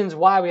reasons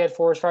why we had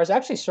forest fires. I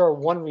actually saw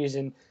one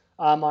reason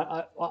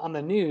on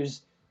the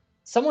news.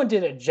 Someone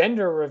did a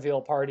gender reveal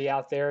party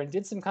out there and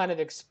did some kind of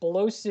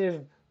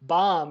explosive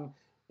bomb,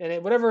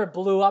 and whatever it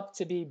blew up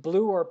to be,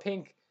 blue or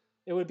pink,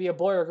 it would be a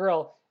boy or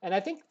girl. And I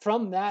think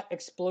from that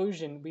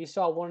explosion, we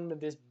saw one of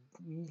this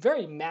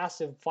very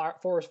massive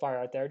forest fire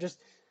out there. Just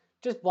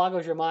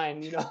boggles your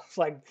mind,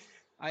 like.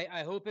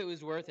 I hope it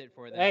was worth it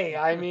for them. Hey,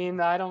 I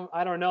mean, I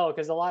don't know,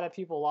 because a lot of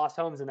people lost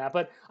homes in that.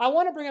 But I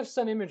want to bring up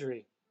some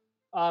imagery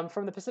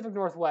from the Pacific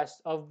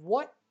Northwest of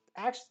what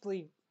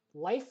actually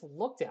life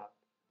looked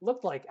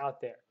like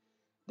out there.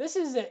 This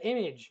is an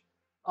image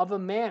of a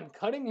man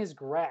cutting his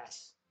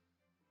grass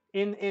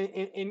in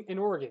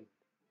Oregon.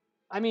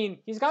 I mean,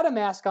 he's got a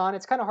mask on.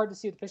 It's kind of hard to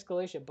see the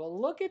pixelation, but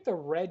look at the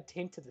red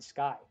tint to the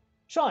sky.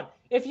 Sean,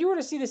 if you were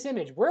to see this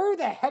image, where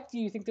the heck do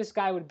you think this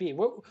guy would be?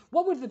 What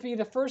would be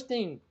the first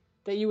thing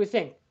that you would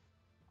think?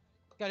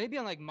 God, he'd be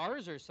on like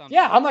Mars or something.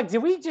 Yeah, I'm like,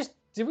 did we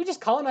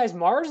just colonize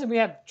Mars and we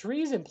have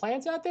trees and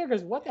plants out there?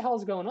 Because what the hell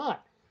is going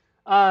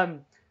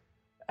on?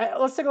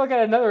 Let's take a look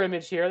at another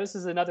image here. This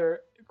is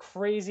another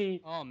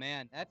crazy. Oh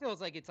man, that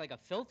feels like it's like a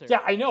filter.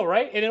 Yeah, I know,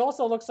 right? And it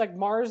also looks like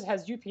Mars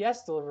has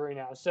UPS delivery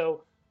now.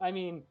 So I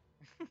mean,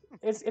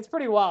 it's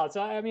pretty wild.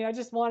 So I mean, I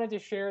just wanted to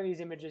share these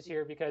images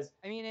here because.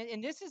 I mean,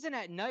 and this isn't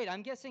at night.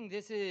 I'm guessing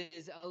this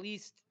is at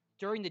least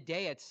during the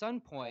day at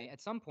some point.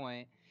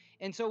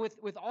 And so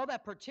with all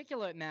that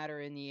particulate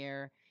matter in the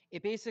air,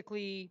 it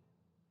basically,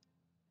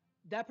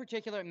 that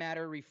particulate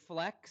matter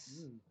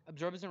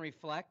absorbs and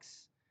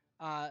reflects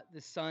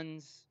the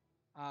sun's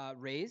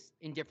rays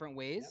in different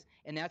ways. Yep.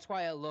 And that's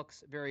why it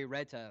looks very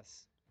red to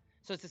us.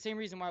 So it's the same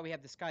reason why we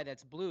have the sky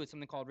that's blue. It's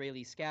something called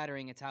Rayleigh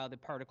scattering. It's how the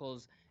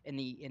particles in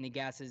the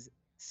gases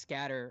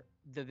scatter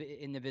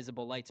in the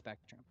visible light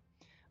spectrum.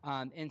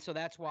 And so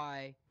that's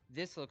why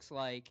this looks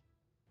like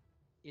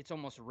it's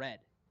almost red.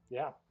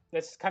 Yeah.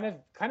 That's kind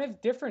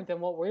of different than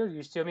what we're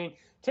used to. I mean,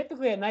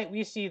 typically at night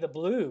we see the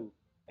blue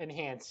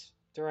enhance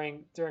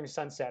during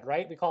sunset,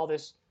 right? We call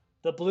this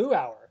the blue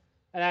hour.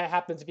 And that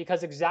happens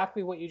because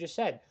exactly what you just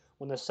said.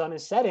 When the sun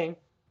is setting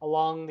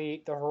along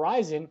the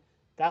horizon,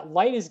 that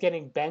light is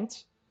getting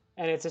bent,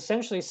 and it's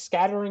essentially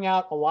scattering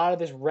out a lot of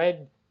this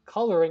red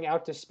coloring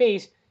out to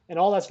space, and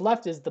all that's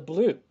left is the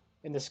blue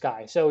in the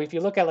sky. So if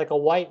you look at like a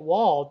white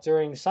wall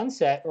during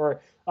sunset or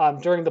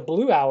during the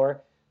blue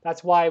hour,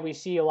 that's why we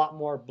see a lot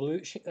more blue,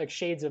 like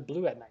shades of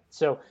blue at night.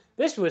 So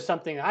this was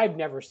something I've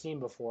never seen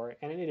before,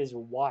 and it is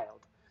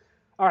wild.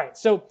 All right,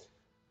 so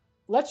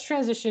let's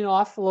transition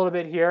off a little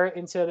bit here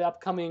into the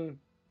upcoming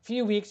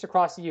few weeks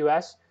across the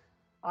U.S.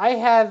 I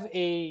have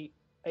a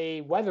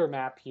weather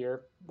map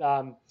here.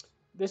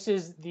 This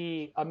is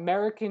the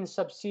American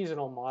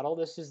subseasonal model.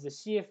 This is the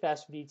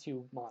CFS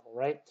V2 model,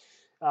 right?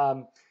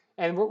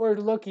 And what we're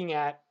looking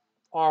at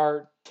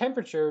are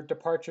temperature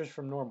departures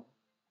from normal.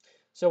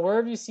 So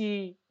wherever you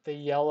see the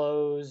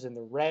yellows and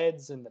the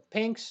reds and the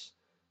pinks,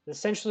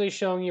 essentially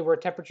showing you where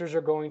temperatures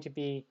are going to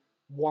be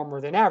warmer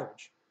than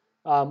average.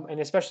 And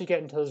especially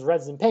getting to those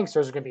reds and pinks,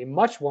 those are going to be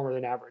much warmer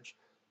than average.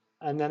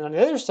 And then on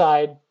the other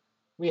side,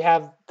 we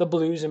have the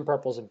blues and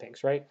purples and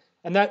pinks, right?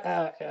 And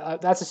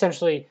that's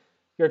essentially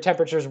your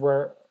temperatures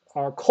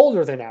are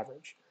colder than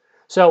average.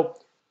 So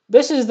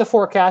this is the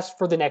forecast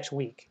for the next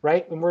week,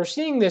 right? And we're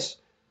seeing this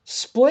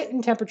split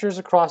in temperatures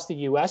across the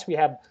U.S. We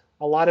have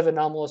a lot of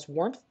anomalous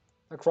warmth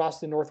across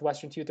the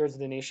northwestern 2/3 of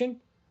the nation,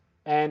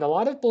 and a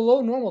lot of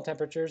below normal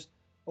temperatures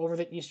over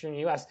the eastern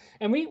U.S.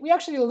 And we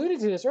actually alluded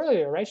to this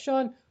earlier, right,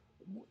 Sean?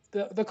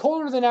 The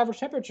colder than average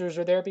temperatures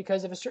are there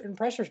because of a certain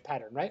pressure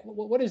pattern, right?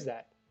 What is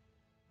that?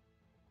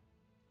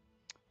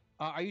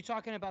 Are you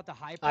talking about the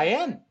high pressure? I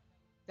am.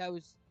 That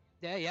was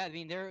yeah. I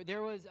mean,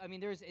 there was. I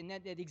mean, there's and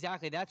that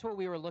exactly. That's what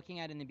we were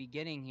looking at in the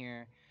beginning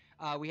here.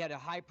 We had a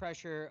high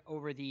pressure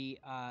over the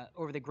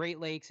Great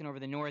Lakes and over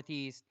the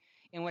Northeast.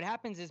 And what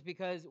happens is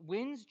because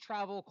winds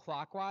travel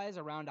clockwise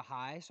around a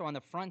high, so on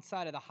the front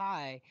side of the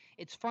high,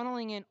 it's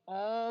funneling in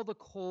all the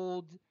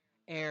cold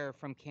air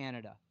from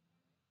Canada.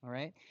 All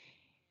right.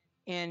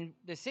 And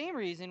the same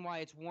reason why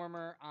it's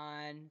warmer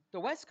on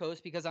the West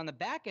Coast, because on the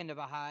back end of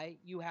a high,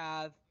 you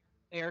have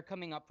air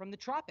coming up from the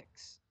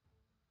tropics.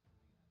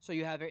 So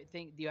you have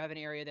an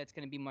area that's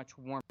going to be much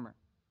warmer.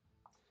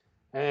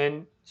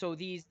 And so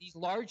these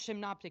large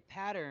synoptic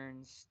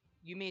patterns,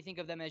 you may think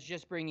of them as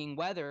just bringing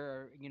weather,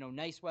 or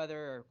nice weather,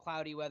 or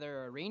cloudy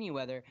weather, or rainy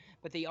weather,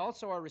 but they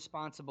also are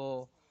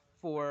responsible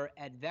for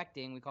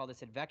advecting. We call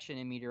this advection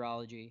in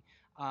meteorology,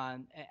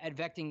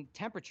 advecting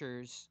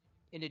temperatures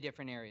into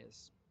different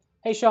areas.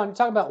 Hey, Sean,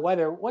 talk about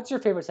weather. What's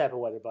your favorite type of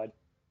weather, bud?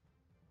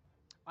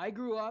 I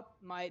grew up.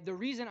 The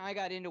reason I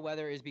got into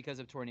weather is because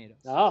of tornadoes.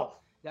 Oh.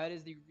 That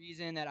is the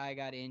reason that I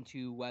got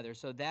into weather.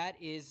 So that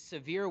is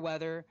severe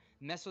weather,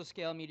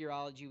 mesoscale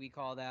meteorology, we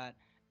call that,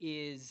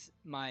 is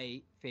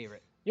my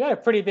favorite. You had a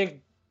pretty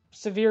big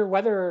severe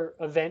weather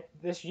event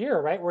this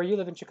year, right? Where you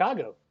live in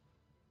Chicago.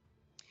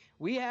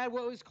 We had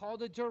what was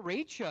called a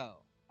derecho.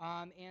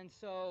 And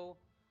so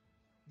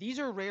these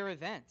are rare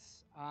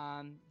events.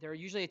 They're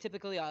usually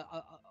typically a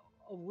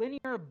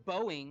linear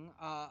bowing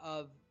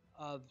of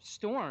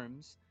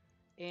storms,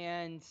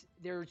 and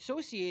they're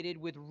associated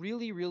with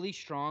really, really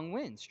strong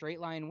winds, straight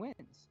line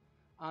winds,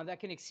 that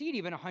can exceed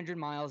even 100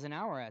 miles an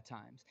hour at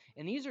times.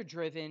 And these are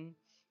driven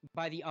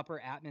by the upper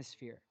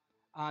atmosphere.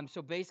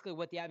 So basically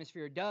what the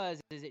atmosphere does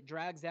is it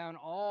drags down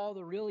all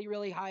the really,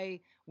 really high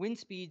wind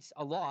speeds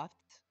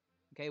aloft,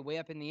 okay, way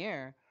up in the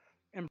air,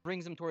 and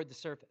brings them toward the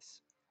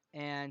surface.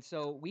 And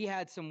so we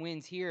had some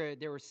winds here.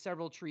 There were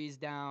several trees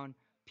down.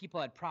 People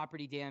had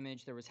property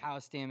damage. There was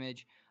house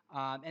damage.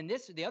 And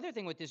the other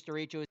thing with this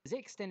derecho is it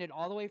extended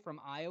all the way from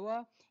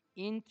Iowa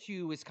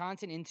into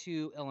Wisconsin,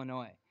 into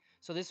Illinois.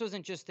 So this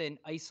wasn't just an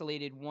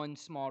isolated one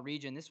small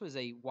region. This was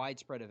a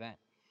widespread event.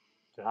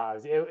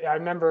 I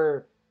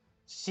remember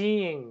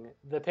seeing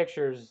the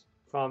pictures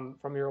from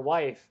your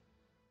wife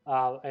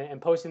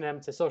and posting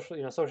them to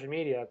social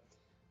media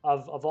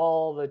of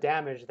all the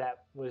damage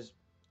that was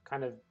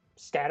kind of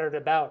scattered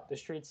about the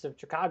streets of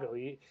Chicago.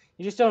 You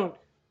just don't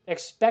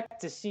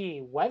expect to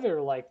see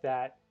weather like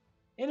that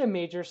in a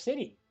major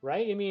city,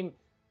 right? I mean,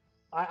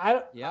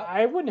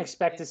 I wouldn't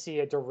expect to see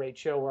a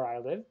derecho where I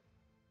live.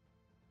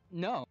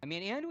 No, I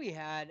mean, and we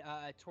had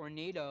a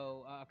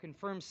tornado, a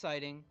confirmed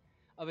sighting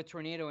of a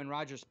tornado in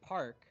Rogers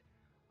Park.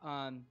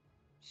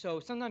 So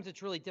sometimes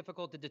it's really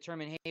difficult to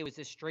determine, hey, was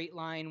this straight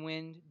line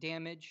wind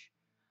damage,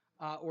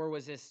 or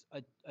was this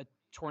a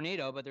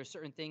tornado? But there's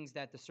certain things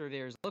that the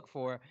surveyors look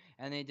for,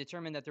 and they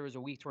determined that there was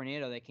a weak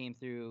tornado that came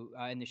through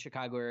in the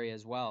Chicago area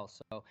as well.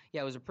 So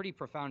yeah, it was a pretty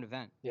profound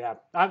event. Yeah,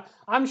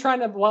 I'm trying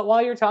to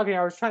while you're talking,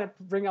 I was trying to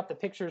bring up the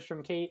pictures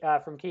from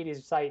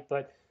Katie's site,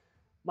 but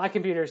my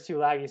computer is too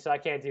laggy, so I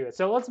can't do it.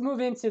 So let's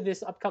move into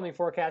this upcoming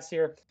forecast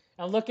here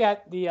and look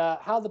at the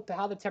how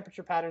the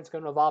temperature pattern is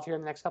going to evolve here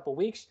in the next couple of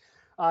weeks.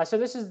 So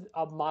this is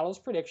a model's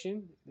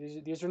prediction.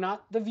 These are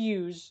not the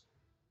views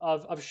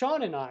of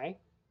Sean and I.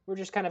 We're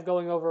just kind of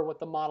going over what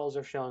the models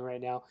are showing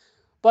right now.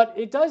 But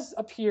it does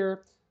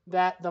appear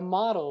that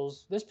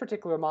this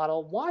particular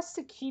model, wants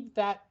to keep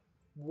that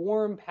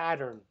warm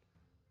pattern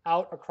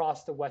out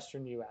across the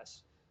western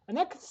U.S. And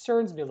that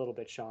concerns me a little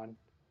bit, Sean,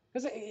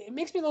 because it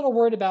makes me a little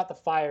worried about the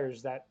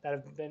fires that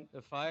have been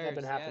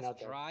happening out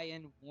there. Dry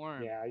and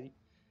warm. Yeah.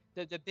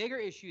 The bigger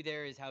issue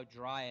there is how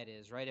dry it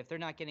is, right? If they're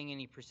not getting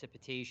any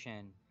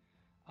precipitation,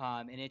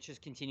 and it's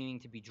just continuing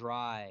to be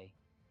dry,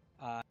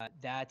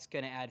 that's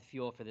going to add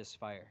fuel for this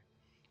fire,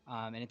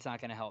 and it's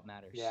not going to help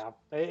matters. Yeah,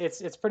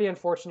 it's pretty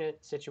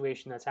unfortunate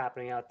situation that's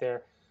happening out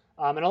there,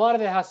 and a lot of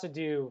it has to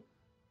do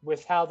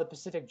with how the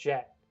Pacific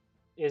Jet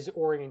is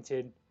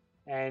oriented,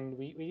 and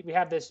we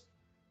have this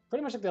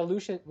pretty much like the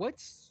illusion.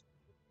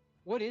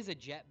 What is a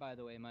jet, by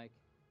the way, Mike?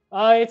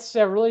 It's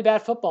a really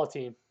bad football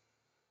team.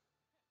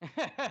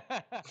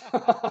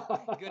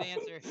 Good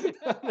answer.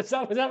 Was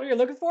that what you're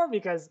looking for?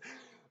 Because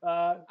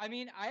I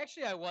mean,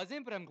 I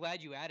wasn't, but I'm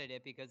glad you added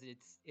it because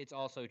it's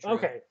also true.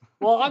 Okay.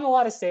 Well, I'm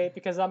allowed to say it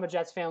because I'm a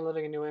Jets fan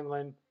living in New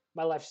England.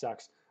 My life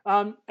sucks.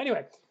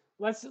 Anyway,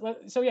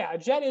 so yeah, a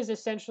jet is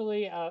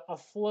essentially a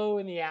flow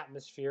in the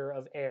atmosphere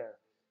of air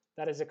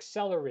that is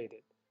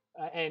accelerated,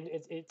 and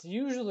it's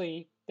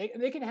usually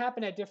they can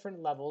happen at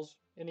different levels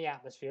in the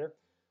atmosphere.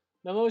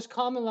 The most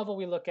common level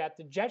we look at,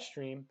 the jet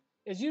stream,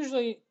 is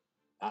usually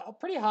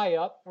pretty high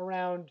up,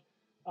 around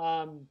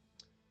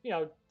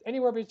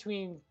anywhere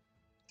between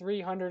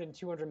 300 and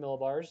 200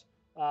 millibars,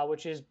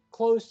 which is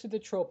close to the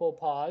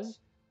tropopause.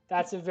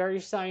 That's a very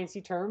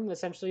sciencey term.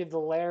 Essentially, the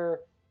layer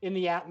in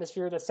the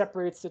atmosphere that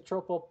separates the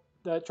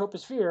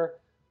troposphere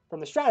from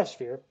the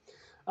stratosphere.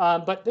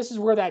 But this is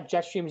where that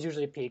jet stream is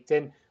usually peaked,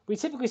 and we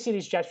typically see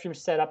these jet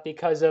streams set up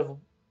because of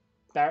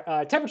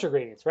temperature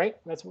gradients, right?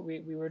 That's what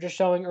we were just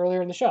showing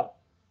earlier in the show.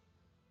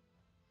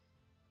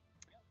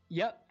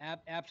 Yep,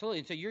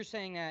 absolutely. So you're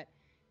saying that,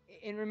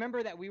 and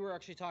remember that we were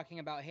actually talking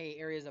about, hey,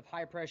 areas of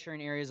high pressure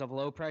and areas of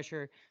low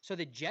pressure. So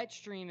the jet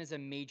stream is a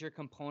major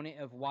component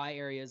of why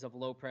areas of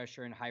low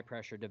pressure and high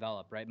pressure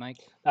develop, right, Mike?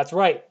 That's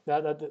right.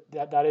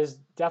 That is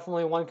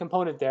definitely one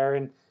component there,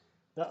 and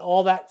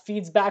all that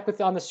feeds back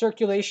on the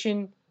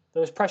circulation.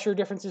 Those pressure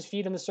differences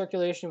feed on the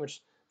circulation,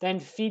 which then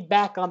feed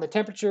back on the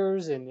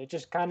temperatures, and it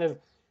just kind of,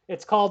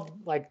 it's called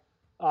like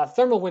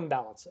thermal wind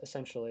balance,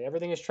 essentially.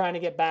 Everything is trying to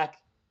get back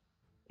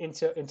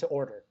into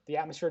order. The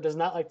atmosphere does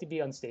not like to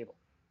be unstable.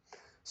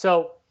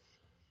 So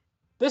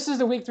this is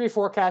the week 3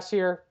 forecast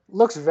here.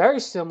 Looks very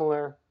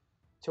similar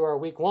to our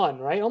week 1,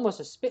 right? Almost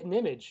a spitting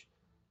image.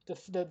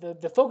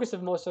 The focus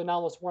of most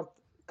anomalous warmth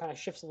kind of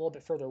shifts a little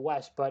bit further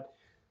west, but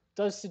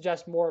does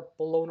suggest more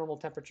below normal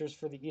temperatures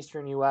for the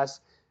eastern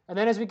U.S. And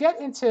then as we get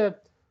into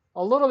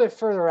a little bit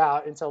further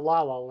out into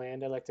La La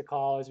Land, I like to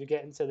call, as we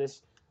get into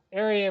this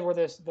area where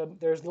there's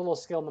little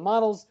scale in the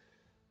models,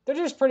 they're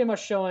just pretty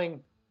much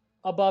showing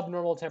above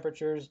normal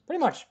temperatures pretty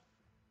much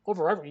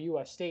over every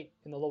U.S. state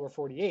in the lower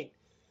 48.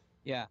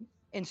 Yeah.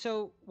 And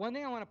so one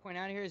thing I want to point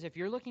out here is if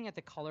you're looking at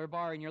the color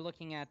bar and you're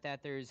looking at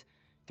that there's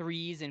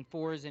 3s and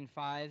 4s and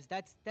 5s,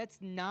 that's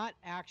not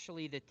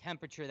actually the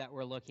temperature that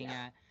we're looking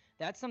at.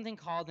 That's something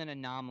called an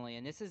anomaly.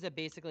 And this is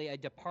basically a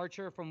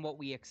departure from what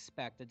we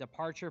expect, a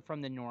departure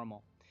from the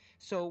normal.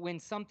 So when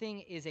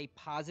something is a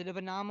positive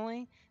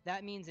anomaly,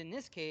 that means in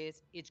this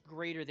case, it's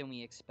greater than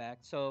we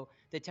expect. So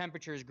the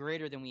temperature is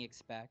greater than we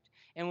expect.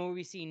 And when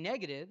we see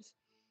negatives,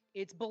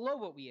 it's below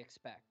what we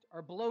expect,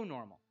 or below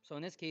normal. So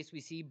in this case, we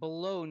see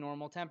below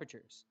normal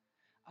temperatures.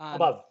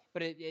 Above.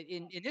 But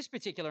in this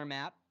particular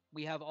map,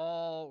 we have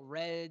all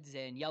reds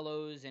and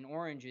yellows and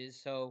oranges.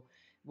 So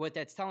what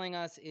that's telling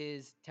us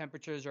is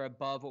temperatures are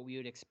above what we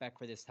would expect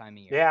for this time of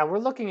year. Yeah, we're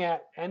looking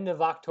at end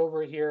of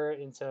October here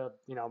into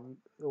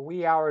the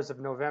wee hours of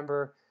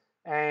November,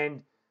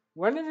 and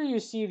whenever you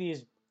see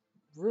these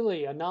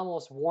really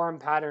anomalous warm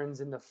patterns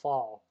in the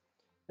fall,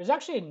 there's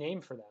actually a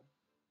name for them.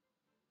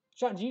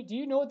 Sean, do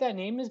you know what that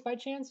name is by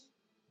chance?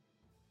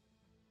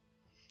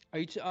 Are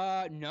you?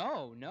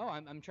 No.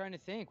 I'm trying to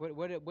think.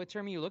 What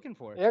term are you looking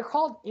for? They're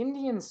called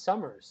Indian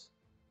summers.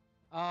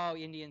 Oh,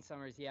 Indian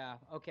summers. Yeah.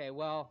 Okay.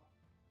 Well.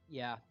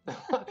 Yeah.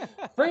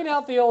 Bring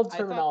out the old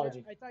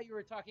terminology. I thought you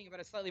were talking about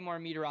a slightly more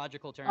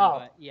meteorological term,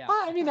 but yeah.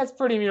 I mean, that's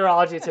pretty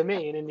meteorology to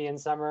me, an Indian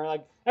summer.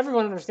 Like,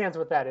 everyone understands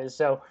what that is.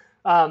 So,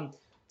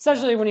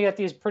 essentially, when you get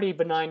these pretty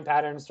benign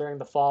patterns during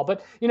the fall.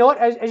 But you know what?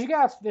 As you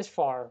get this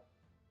far,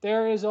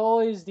 there is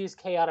always these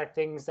chaotic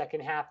things that can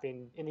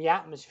happen in the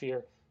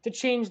atmosphere to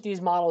change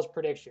these models'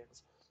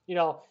 predictions.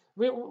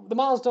 The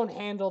models don't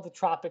handle the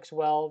tropics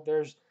well.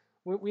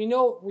 We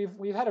know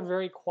we've had a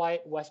very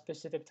quiet West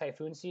Pacific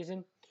typhoon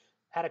season.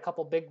 Had a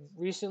couple big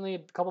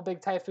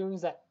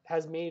typhoons that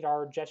has made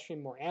our jet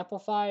stream more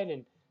amplified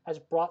and has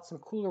brought some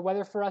cooler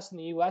weather for us in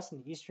the U.S.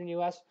 and the eastern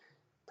U.S.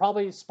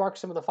 Probably sparked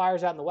some of the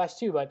fires out in the West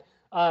too. But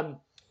the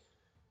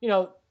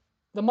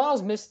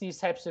models miss these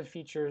types of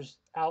features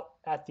out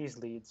at these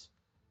leads,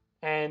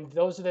 and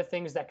those are the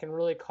things that can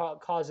really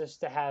cause us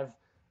to have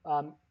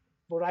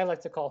what I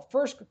like to call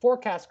first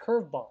forecast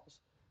curveballs.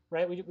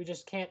 Right? We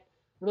just can't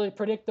really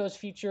predict those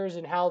features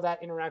and how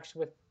that interacts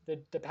with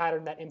the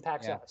pattern that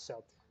impacts us.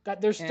 So. That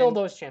there's still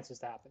those chances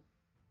to happen.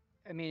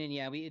 I mean, and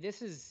yeah,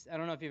 this is, I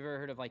don't know if you've ever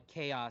heard of like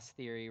chaos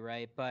theory,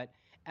 right? But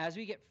as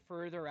we get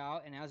further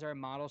out and as our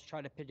models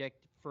try to predict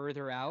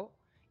further out,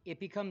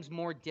 it becomes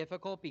more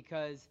difficult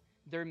because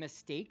their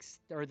mistakes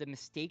or the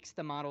mistakes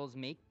the models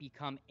make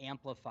become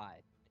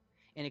amplified.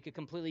 And it could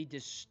completely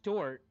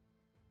distort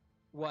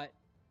what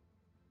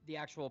the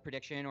actual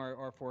prediction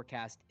or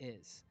forecast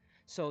is.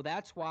 So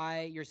that's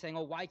why you're saying,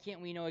 oh, why can't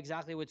we know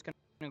exactly what's going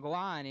to go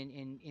on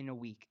in a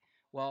week?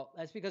 Well,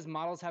 that's because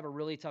models have a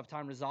really tough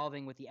time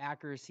resolving with the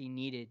accuracy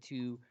needed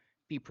to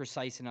be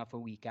precise enough a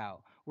week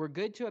out. We're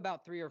good to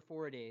about 3 or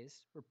 4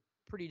 days. We're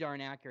pretty darn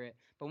accurate.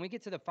 But when we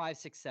get to the 5,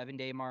 6, 7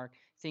 day mark,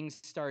 things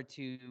start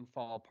to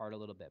fall apart a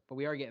little bit. But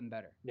we are getting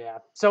better. Yeah.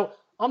 So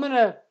I'm going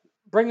to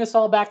bring this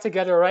all back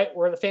together, right?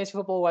 We're the Fantasy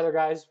Football Weather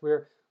guys.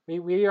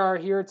 We are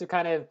here to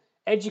kind of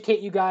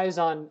educate you guys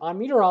on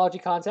meteorology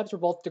concepts. We're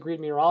both degreed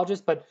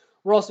meteorologists, but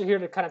we're also here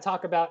to kind of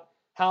talk about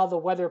how the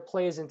weather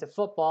plays into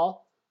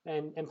football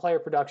and player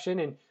production.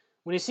 And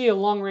when you see a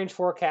long-range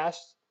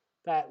forecast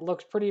that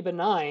looks pretty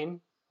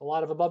benign, a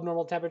lot of above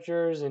normal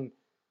temperatures and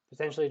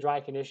potentially dry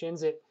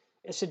conditions, it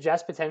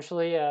suggests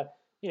potentially,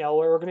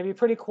 we're going to be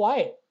pretty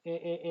quiet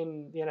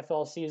in the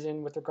NFL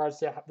season with regards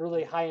to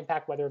really high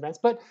impact weather events,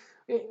 but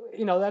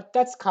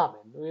that's common.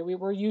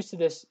 We're used to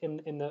this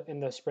in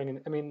the spring.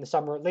 The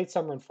summer, late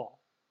summer and fall,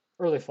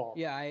 early fall.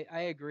 Yeah, I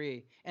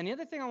agree. And the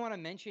other thing I want to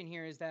mention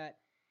here is that,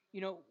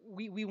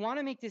 we want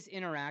to make this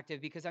interactive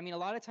because, a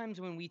lot of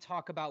times when we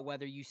talk about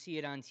weather, you see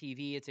it on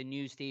TV, it's a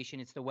news station,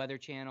 it's the Weather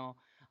Channel.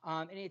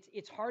 And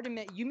it's hard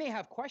to you may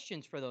have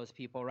questions for those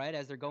people, right?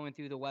 As they're going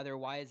through the weather,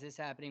 why is this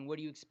happening? What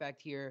do you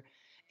expect here?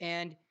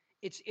 And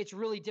it's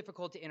really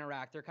difficult to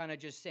interact. They're kind of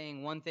just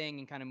saying one thing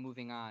and kind of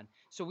moving on.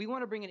 So we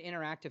want to bring an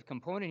interactive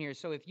component here.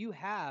 So if you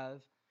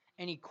have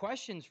any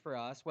questions for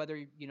us,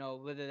 whether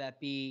that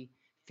be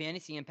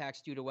fantasy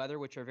impacts due to weather,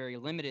 which are very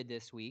limited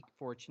this week,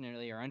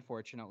 fortunately or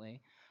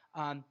unfortunately.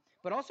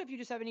 But also, if you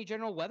just have any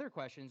general weather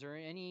questions or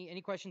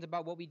any questions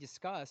about what we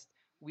discussed,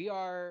 we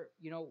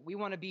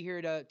want to be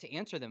here to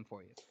answer them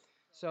for you.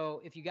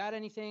 So if you got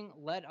anything,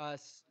 let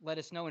us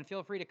know, and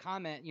feel free to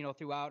comment,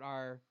 throughout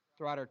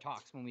our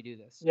talks when we do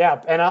this.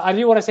 Yeah, and I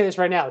do want to say this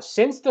right now.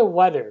 Since the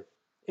weather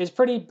is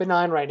pretty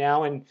benign right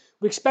now, and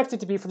we expect it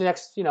to be for the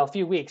next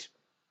few weeks,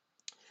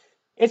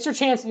 it's your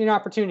chance and your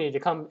opportunity to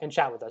come and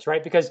chat with us,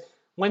 right? Because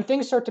when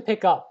things start to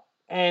pick up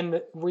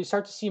and we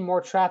start to see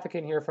more traffic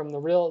in here from the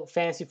real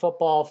fantasy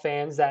football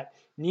fans that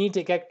need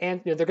to get,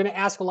 and they're going to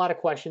ask a lot of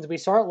questions. We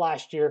saw it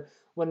last year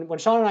when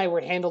Sean and I were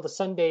handled the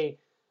Sunday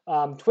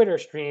Twitter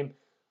stream.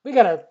 We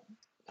got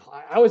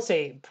I would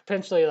say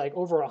potentially like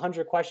over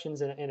 100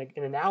 questions in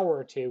an hour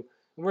or two,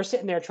 and we're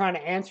sitting there trying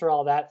to answer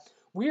all that.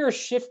 We are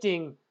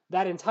shifting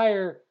that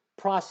entire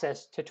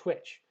process to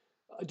Twitch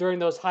during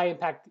those high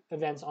impact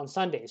events on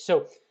Sundays.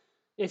 So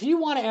if you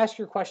want to ask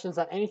your questions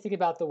on anything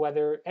about the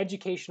weather,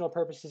 educational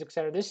purposes,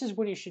 etc., this is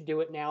when you should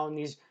do it now in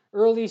these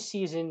early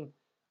season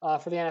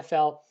for the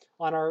NFL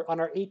on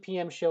our 8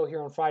 p.m. show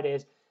here on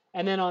Fridays,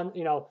 and then on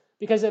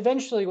because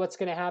eventually what's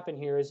going to happen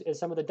here is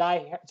some of the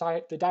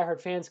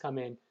diehard fans come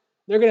in.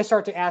 They're going to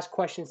start to ask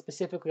questions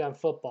specifically on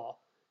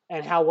football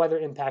and how weather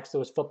impacts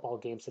those football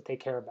games that they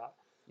care about.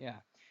 Yeah.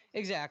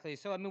 Exactly.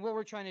 So, what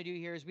we're trying to do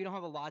here is we don't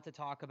have a lot to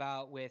talk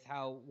about with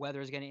how weather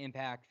is going to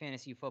impact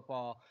fantasy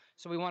football.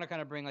 So we want to kind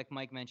of bring, like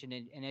Mike mentioned,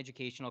 an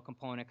educational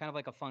component, kind of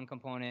like a fun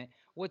component.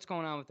 What's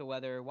going on with the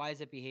weather? Why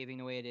is it behaving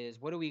the way it is?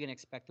 What are we going to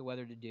expect the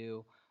weather to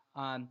do?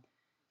 And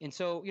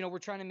so, we're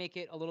trying to make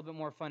it a little bit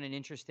more fun and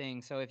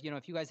interesting. So if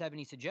you guys have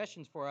any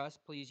suggestions for us,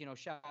 please,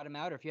 shout them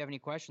out. Or if you have any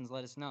questions,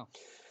 let us know.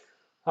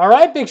 All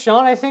right, Big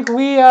Sean. I think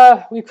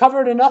we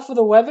covered enough of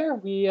the weather.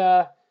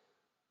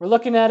 We're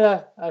looking at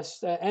a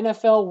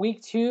NFL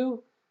Week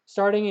 2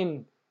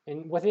 starting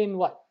in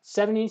within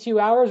 72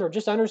 hours or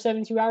just under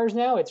 72 hours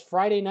now. It's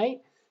Friday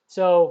night,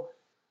 so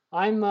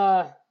I'm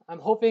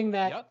hoping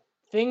that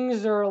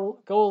things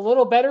go a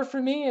little better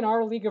for me in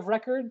our league of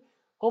record.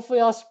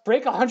 Hopefully, I'll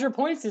break 100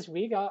 points this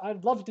week.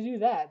 I'd love to do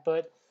that,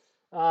 but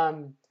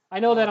I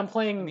know that I'm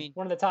playing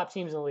one of the top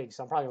teams in the league,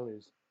 so I'm probably gonna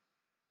lose.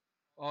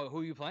 Oh,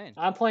 who are you playing?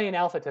 I'm playing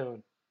Alpha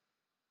Tone.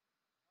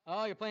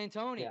 Oh, you're playing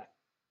Tony. Yeah.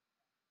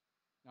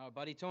 Our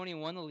buddy Tony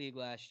won the league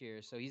last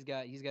year, so he's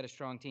got a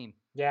strong team.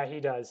 Yeah, he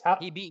does.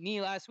 He beat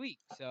me last week,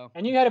 so.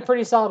 And you had a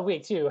pretty solid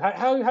week too.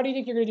 How do you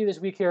think you're going to do this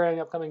week here in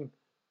the upcoming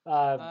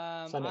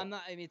Sunday? I'm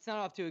not. It's not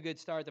off to a good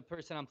start. The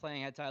person I'm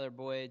playing had Tyler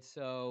Boyd,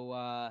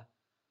 so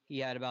he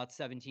had about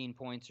 17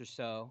 points or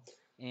so,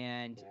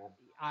 and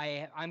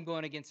I'm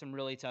going against some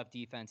really tough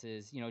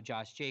defenses.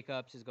 Josh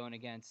Jacobs is going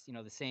against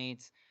the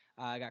Saints.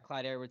 I got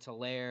Clyde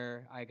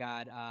Edwards-Helaire. I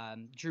got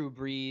Drew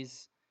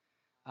Brees.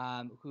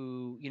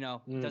 Who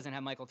doesn't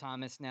have Michael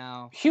Thomas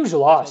now. Huge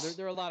loss. So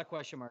there are a lot of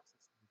question marks,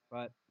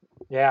 but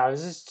yeah, it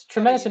was just a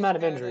tremendous amount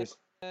of injuries.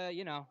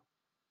 You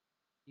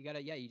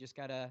just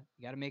gotta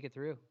make it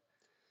through.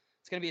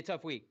 It's gonna be a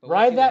tough week. But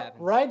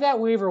ride that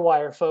waiver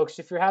wire, folks,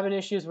 if you're having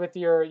issues with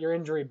your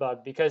injury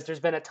bug, because there's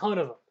been a ton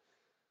of them.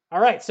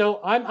 All right, so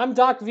I'm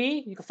Doc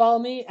V. You can follow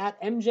me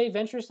at MJ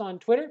Ventures on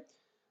Twitter.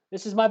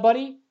 This is my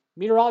buddy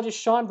meteorologist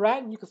Sean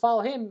Bratton. You can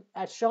follow him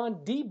at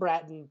Sean D.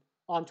 Bratton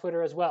on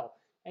Twitter as well.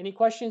 Any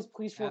questions,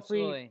 please feel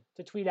free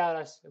to tweet at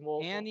us.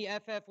 And the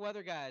FF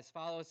Weather guys,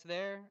 follow us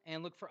there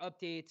and look for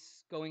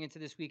updates going into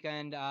this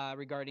weekend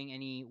regarding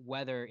any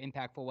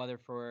impactful weather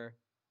for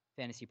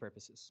fantasy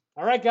purposes.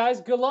 All right,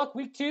 guys, good luck.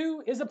 Week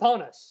 2 is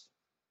upon us.